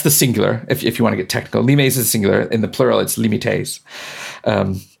that's the singular, if you want to get technical. Limes is singular. In the plural, it's limites.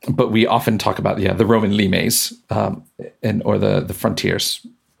 But we often talk about, the Roman limes, or the frontiers,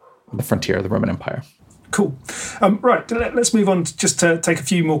 the frontier of the Roman Empire. Cool. Right, let's move on just to take a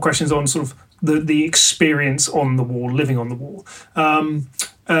few more questions on sort of the experience on the wall, living on the wall.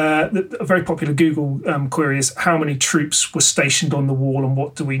 A very popular Google query is how many troops were stationed on the wall and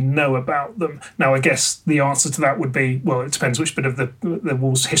what do we know about them? Now, I guess the answer to that would be, well, it depends which bit of the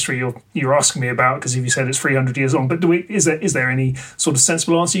wall's history you're asking me about, because if you said it's 300 years long, but is there any sort of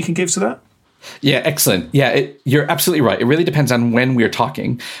sensible answer you can give to that? Yeah, excellent. Yeah, you're absolutely right. It really depends on when we're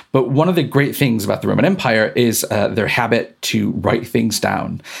talking. But one of the great things about the Roman Empire is their habit to write things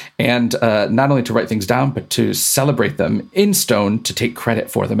down. And not only to write things down, but to celebrate them in stone, to take credit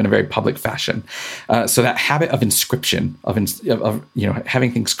for them in a very public fashion. So that habit of inscription, of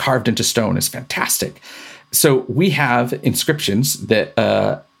having things carved into stone is fantastic. So we have inscriptions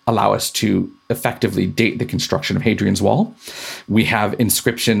that allow us to effectively date the construction of Hadrian's Wall. We have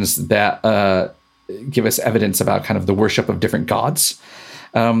inscriptions that give us evidence about kind of the worship of different gods.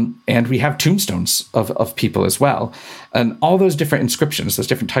 And we have tombstones of people as well. And all those different inscriptions, those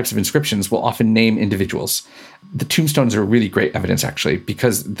different types of inscriptions, will often name individuals. The tombstones are really great evidence, actually,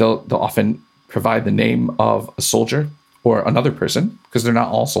 because they'll often provide the name of a soldier or another person, because they're not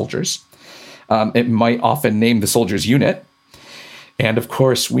all soldiers. It might often name the soldier's unit. And of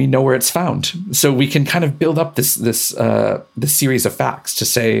course, we know where it's found. So we can kind of build up this series of facts to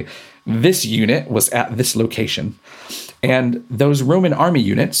say this unit was at this location. And those Roman army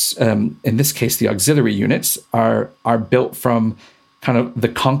units, in this case, the auxiliary units, are built from kind of the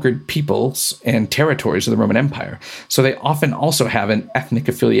conquered peoples and territories of the Roman Empire. So they often also have an ethnic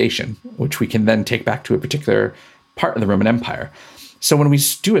affiliation, which we can then take back to a particular part of the Roman Empire. So when we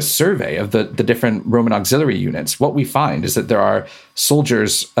do a survey of the different Roman auxiliary units, what we find is that there are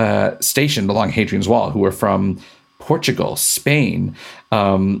soldiers stationed along Hadrian's Wall who are from Portugal, Spain,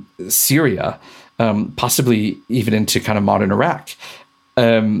 Syria, possibly even into kind of modern Iraq,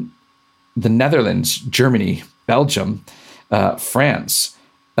 the Netherlands, Germany, Belgium, France,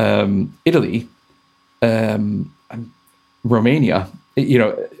 Italy, Romania.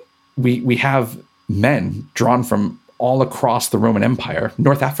 We have men drawn from all across the Roman Empire,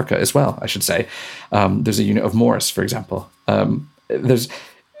 North Africa as well, I should say. There's a unit of Moors, for example. So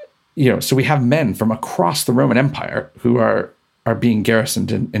we have men from across the Roman Empire who are being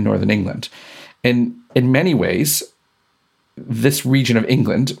garrisoned in northern England. And in many ways, this region of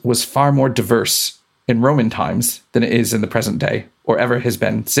England was far more diverse in Roman times than it is in the present day, or ever has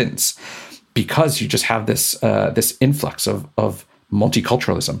been since, because you just have this influx of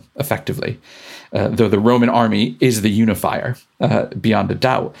multiculturalism, effectively. Though the Roman army is the unifier, beyond a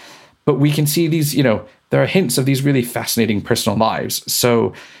doubt. But we can see these, there are hints of these really fascinating personal lives.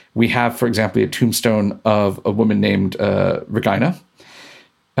 So we have, for example, a tombstone of a woman named Regina.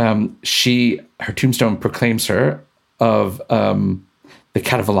 Her tombstone proclaims her of the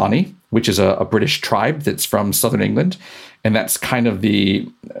Cadavallani, which is a British tribe that's from southern England. And that's kind of the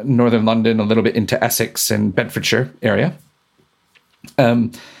northern London, a little bit into Essex and Bedfordshire area.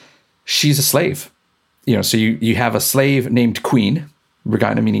 She's a slave, so you have a slave named Queen,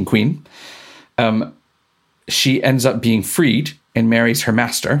 Regina meaning queen. She ends up being freed and marries her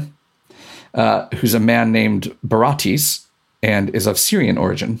master, who's a man named Barates and is of Syrian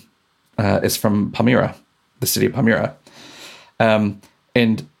origin, is from Palmyra, the city of Palmyra. And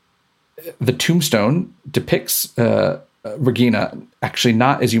the tombstone depicts Regina actually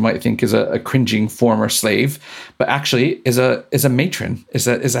not as you might think as a cringing former slave, but actually is a matron, is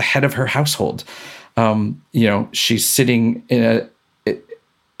a head of her household. She's sitting in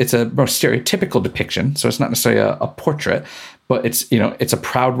it's a more stereotypical depiction, so it's not necessarily a portrait, but it's a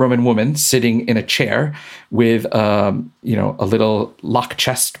proud Roman woman sitting in a chair with a little lock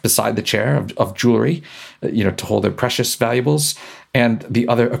chest beside the chair of jewelry, to hold their precious valuables, and the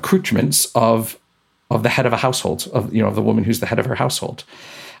other accoutrements of the head of a household, of the woman who's the head of her household.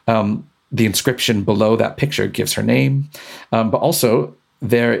 The inscription below that picture gives her name, but also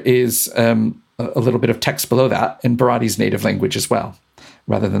there is a little bit of text below that in Barates' native language as well,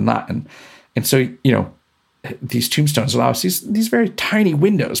 rather than Latin. And so, these tombstones allow us these very tiny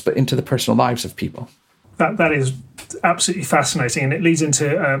windows, but into the personal lives of people. That is absolutely fascinating, and it leads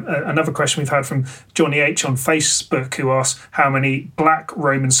into another question we've had from Johnny H on Facebook, who asks how many black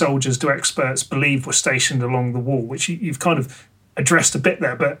Roman soldiers do experts believe were stationed along the wall, which you've kind of addressed a bit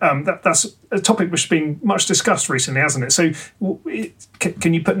there, but that's a topic which has been much discussed recently, hasn't it? So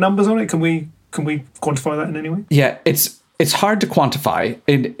can you put numbers on it? Can we quantify that in any way? Yeah, it's hard to quantify,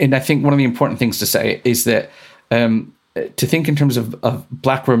 and I think one of the important things to say is that to think in terms of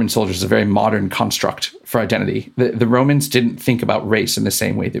Black Roman soldiers is a very modern construct for identity. The Romans didn't think about race in the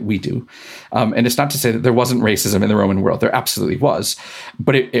same way that we do. And it's not to say that there wasn't racism in the Roman world. There absolutely was.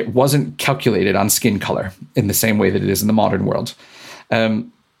 But it wasn't calculated on skin color in the same way that it is in the modern world.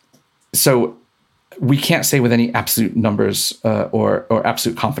 So we can't say with any absolute numbers or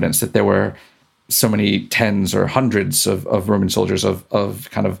absolute confidence that there were so many tens or hundreds of Roman soldiers of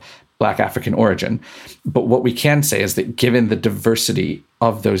kind of Black African origin. But what we can say is that given the diversity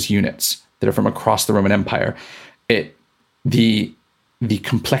of those units that are from across the Roman Empire, the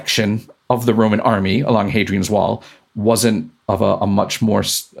complexion of the Roman army along Hadrian's Wall wasn't of a much more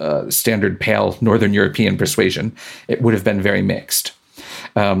standard pale Northern European persuasion. It would have been very mixed.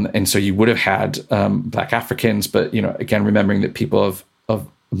 And so you would have had Black Africans, but, again, remembering that people of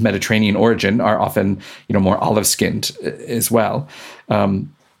Mediterranean origin are often, more olive-skinned as well.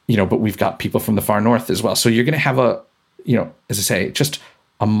 But we've got people from the far north as well. So you're going to have as I say, just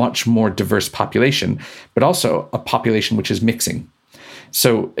a much more diverse population, but also a population which is mixing.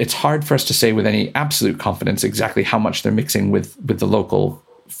 So it's hard for us to say with any absolute confidence exactly how much they're mixing with the local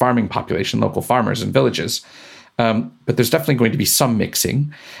farming population, local farmers and villages. But there's definitely going to be some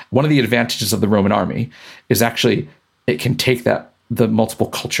mixing. One of the advantages of the Roman army is actually it can take the multiple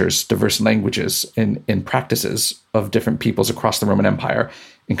cultures, diverse languages, and practices of different peoples across the Roman Empire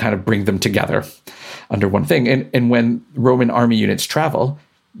and kind of bring them together under one thing. And when Roman army units travel,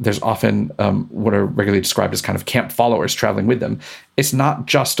 there's often what are regularly described as kind of camp followers traveling with them. It's not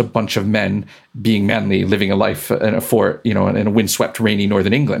just a bunch of men being manly, living a life in a fort, in a windswept, rainy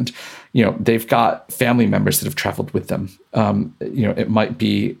northern England. They've got family members that have traveled with them. It might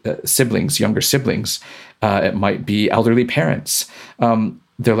be siblings, younger siblings. It might be elderly parents.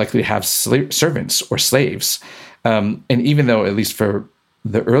 They're likely to have servants or slaves. And even though, at least for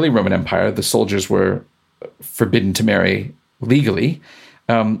the early Roman Empire, the soldiers were forbidden to marry legally,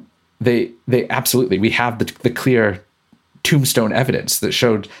 they absolutely, we have the clear tombstone evidence that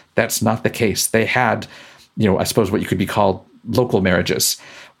showed that's not the case. They had, I suppose what you could be called local marriages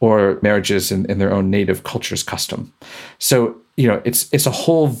or marriages in their own native culture's custom. So, it's a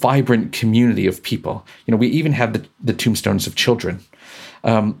whole vibrant community of people. We even have the tombstones of children.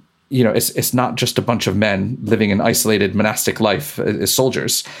 It's not just a bunch of men living an isolated monastic life as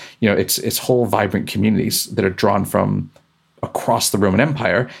soldiers. It's whole vibrant communities that are drawn from across the Roman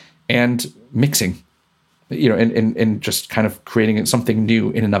Empire and mixing, and just kind of creating something new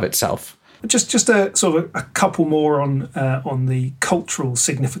in and of itself. Just a sort of a couple more on the cultural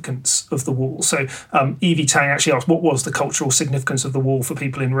significance of the wall. So Evie Tang actually asked, what was the cultural significance of the wall for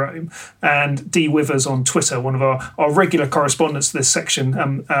people in Rome? And Dee Withers on Twitter, one of our regular correspondents to this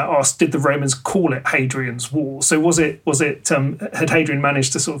section, asked, did the Romans call it Hadrian's Wall? So was it had Hadrian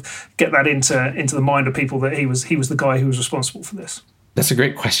managed to sort of get that into the mind of people that he was the guy who was responsible for this? That's a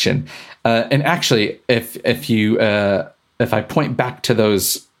great question. And actually, if I point back to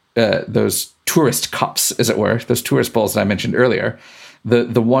those tourist cups, as it were, those tourist bowls that I mentioned earlier,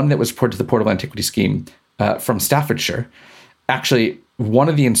 the one that was poured to the Portable Antiquity Scheme from Staffordshire, actually part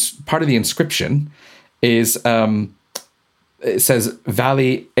of the inscription is it says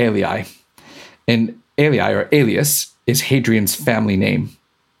Valli Aelii, and Aelii or Aelius is Hadrian's family name,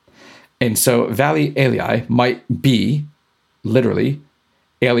 and so Valli Aelii might be literally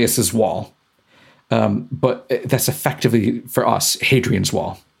Aelius's wall, but that's effectively for us Hadrian's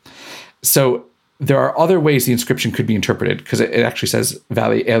Wall. So there are other ways the inscription could be interpreted, because it actually says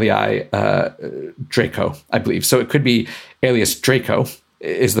Valli Aelii Draco, I believe. So it could be Aelius Draco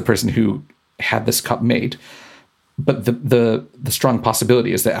is the person who had this cup made. But the strong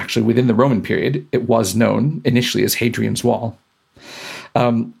possibility is that actually within the Roman period, it was known initially as Hadrian's Wall.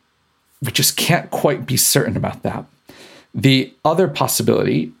 We just can't quite be certain about that. The other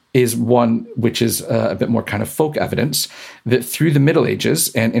possibility is one which is a bit more kind of folk evidence, that through the Middle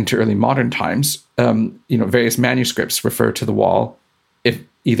Ages and into early modern times, various manuscripts refer to the wall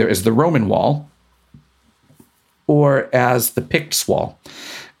either as the Roman wall or as the Picts' wall.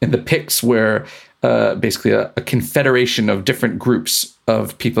 And the Picts were basically a confederation of different groups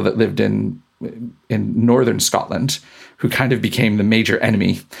of people that lived in northern Scotland, who kind of became the major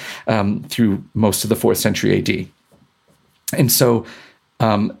enemy through most of the 4th century AD. And so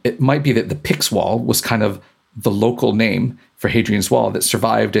it might be that the Picts' Wall was kind of the local name for Hadrian's Wall that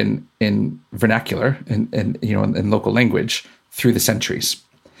survived in vernacular and in local language through the centuries.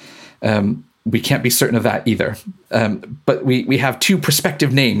 We can't be certain of that either. But we have two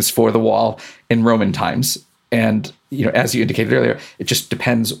prospective names for the wall in Roman times. And, as you indicated earlier, it just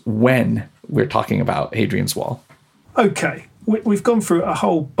depends when we're talking about Hadrian's Wall. Okay, we've gone through a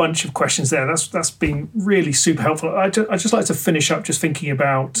whole bunch of questions there. That's been really super helpful. I just like to finish up just thinking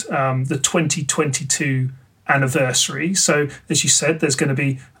about the 2022 anniversary. So, as you said, there's going to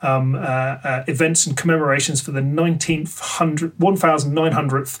be events and commemorations for the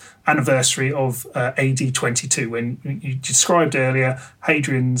 1900th anniversary of AD 22, when you described earlier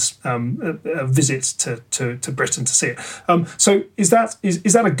Hadrian's visit to Britain to see it. So, is that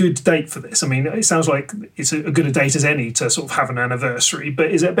a good date for this? I mean, it sounds like it's a good a date as any to sort of have an anniversary,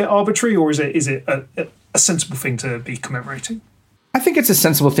 but is it a bit arbitrary, or is it a sensible thing to be commemorating? I think it's a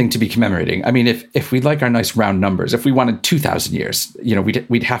sensible thing to be commemorating. I mean, if we like our nice round numbers, if we wanted 2,000 years,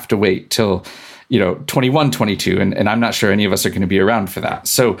 we'd have to wait till, 2122, and I'm not sure any of us are going to be around for that.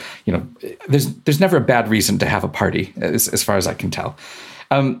 So, there's never a bad reason to have a party, as far as I can tell.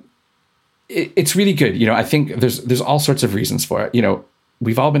 It's really good. I think there's all sorts of reasons for it.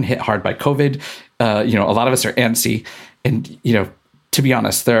 We've all been hit hard by COVID. A lot of us are antsy, and to be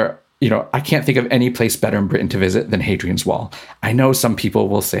honest, I can't think of any place better in Britain to visit than Hadrian's Wall. I know some people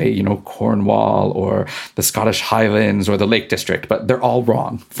will say, Cornwall or the Scottish Highlands or the Lake District, but they're all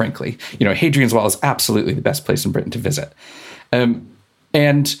wrong, frankly. Hadrian's Wall is absolutely the best place in Britain to visit.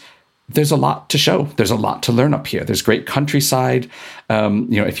 And there's a lot to show. There's a lot to learn up here. There's great countryside.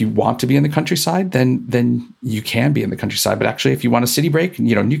 If you want to be in the countryside, then you can be in the countryside. But actually, if you want a city break,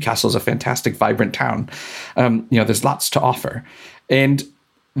 Newcastle is a fantastic, vibrant town. There's lots to offer. And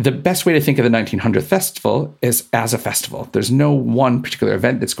the best way to think of the 1900th festival is as a festival. There's no one particular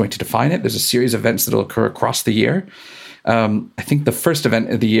event that's going to define it. There's a series of events that will occur across the year. I think the first event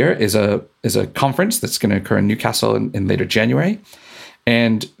of the year is a conference that's going to occur in Newcastle in later January.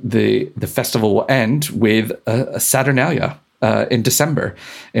 And the festival will end with a Saturnalia in December,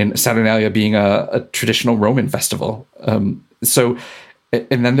 and Saturnalia being a traditional Roman festival. And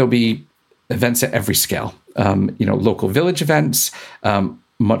then there'll be events at every scale, local village events,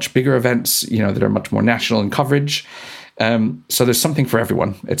 much bigger events, that are much more national in coverage. So there's something for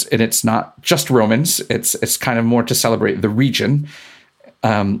everyone. It's not just Romans. It's kind of more to celebrate the region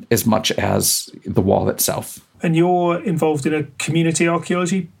as much as the wall itself. And you're involved in a community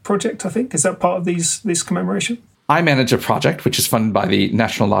archaeology project, I think. Is that part of this commemoration? I manage a project which is funded by the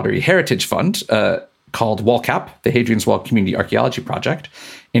National Lottery Heritage Fund, called WALCAP, the Hadrian's Wall Community Archaeology Project.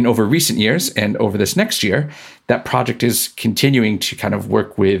 And over recent years and over this next year, that project is continuing to kind of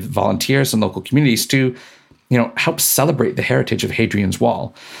work with volunteers and local communities to, help celebrate the heritage of Hadrian's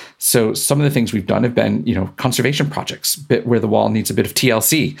Wall. So some of the things we've done have been, conservation projects, where the wall needs a bit of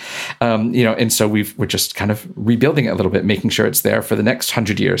TLC, and so we're just kind of rebuilding it a little bit, making sure it's there for the next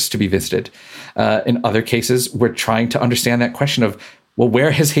 100 years to be visited. In other cases, we're trying to understand that question of, well,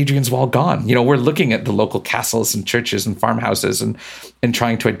 where has Hadrian's Wall gone? We're looking at the local castles and churches and farmhouses and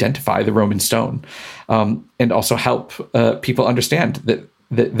trying to identify the Roman stone, and also help people understand that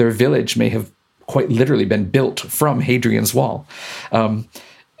their village may have quite literally been built from Hadrian's Wall. And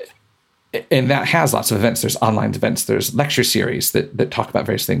that has lots of events. There's online events. There's lecture series that talk about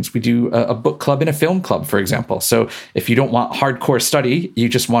various things. We do a book club and a film club, for example. So if you don't want hardcore study, you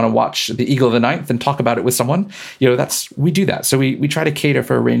just want to watch The Eagle of the Ninth and talk about it with someone, we do that. So we try to cater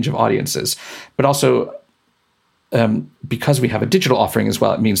for a range of audiences. But also, because we have a digital offering as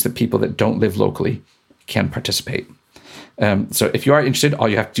well, it means that people that don't live locally can participate. So if you are interested, all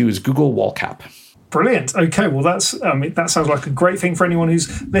you have to do is Google WALCAP. Brilliant. Okay, well, that sounds like a great thing for anyone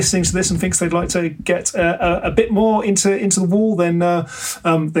who's listening to this and thinks they'd like to get a bit more into the wall. Then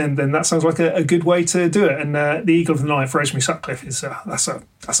that sounds like a good way to do it. And The Eagle of the Ninth, Rosemary Sutcliffe, is that's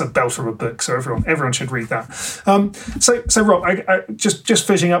a belter of a book. So everyone should read that. So Rob, I just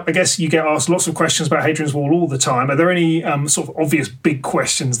finishing up. I guess you get asked lots of questions about Hadrian's Wall all the time. Are there any sort of obvious big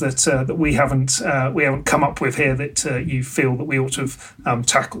questions that we haven't come up with here that you feel that we ought to have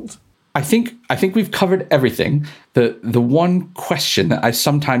tackled? I think we've covered everything. The one question that I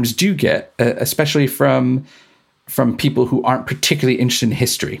sometimes do get, especially from people who aren't particularly interested in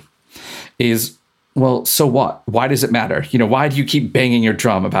history, is, well, so what? Why does it matter? Why do you keep banging your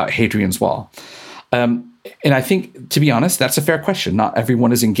drum about Hadrian's Wall? And I think, to be honest, that's a fair question. Not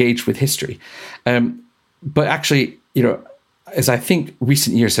everyone is engaged with history. But actually, as I think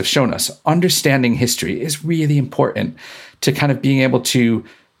recent years have shown us, understanding history is really important to kind of being able to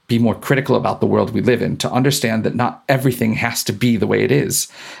be more critical about the world we live in, to understand that not everything has to be the way it is.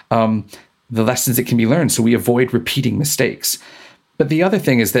 The lessons that can be learned, so we avoid repeating mistakes. But the other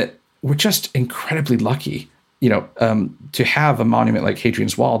thing is that we're just incredibly lucky, to have a monument like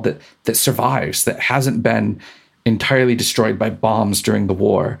Hadrian's Wall that survives, that hasn't been entirely destroyed by bombs during the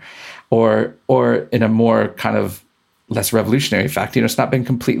war, or in a more kind of less revolutionary fact, it's not been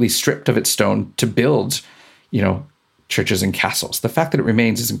completely stripped of its stone to build, churches and castles. The fact that it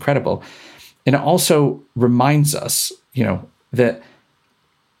remains is incredible. And it also reminds us, that,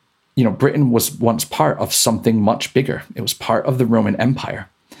 Britain was once part of something much bigger. It was part of the Roman Empire.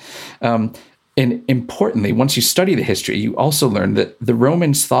 And importantly, once you study the history, you also learn that the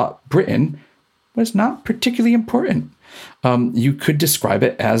Romans thought Britain was not particularly important. You could describe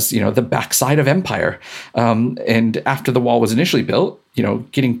it as, the backside of empire. And after the wall was initially built,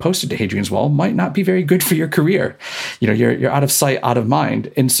 getting posted to Hadrian's Wall might not be very good for your career. You're out of sight, out of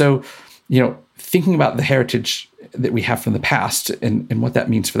mind. And so, thinking about the heritage that we have from the past and what that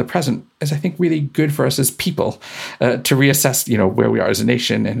means for the present is, I think, really good for us as people to reassess, where we are as a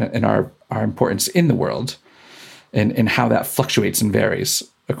nation and our importance in the world and how that fluctuates and varies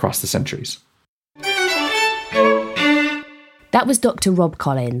across the centuries. That was Dr. Rob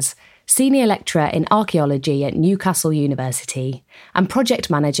Collins, Senior Lecturer in Archaeology at Newcastle University and Project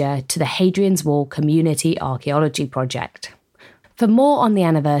Manager to the Hadrian's Wall Community Archaeology Project. For more on the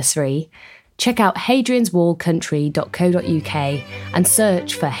anniversary, check out hadrianswallcountry.co.uk and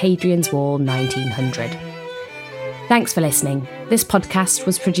search for Hadrian's Wall 1900. Thanks for listening. This podcast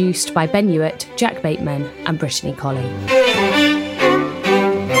was produced by Ben Hewitt, Jack Bateman and Brittany Colley.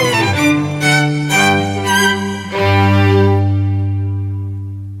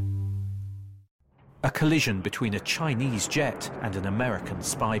 A collision between a Chinese jet and an American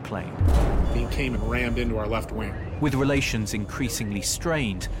spy plane. He came and rammed into our left wing. With relations increasingly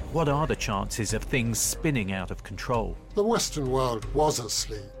strained, what are the chances of things spinning out of control? The Western world was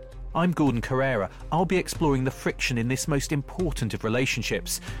asleep. I'm Gordon Carrera. I'll be exploring the friction in this most important of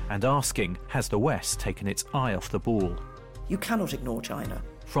relationships and asking, has the West taken its eye off the ball? You cannot ignore China.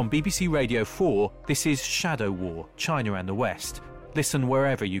 From BBC Radio 4, this is Shadow War, China and the West. Listen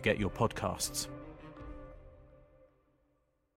wherever you get your podcasts.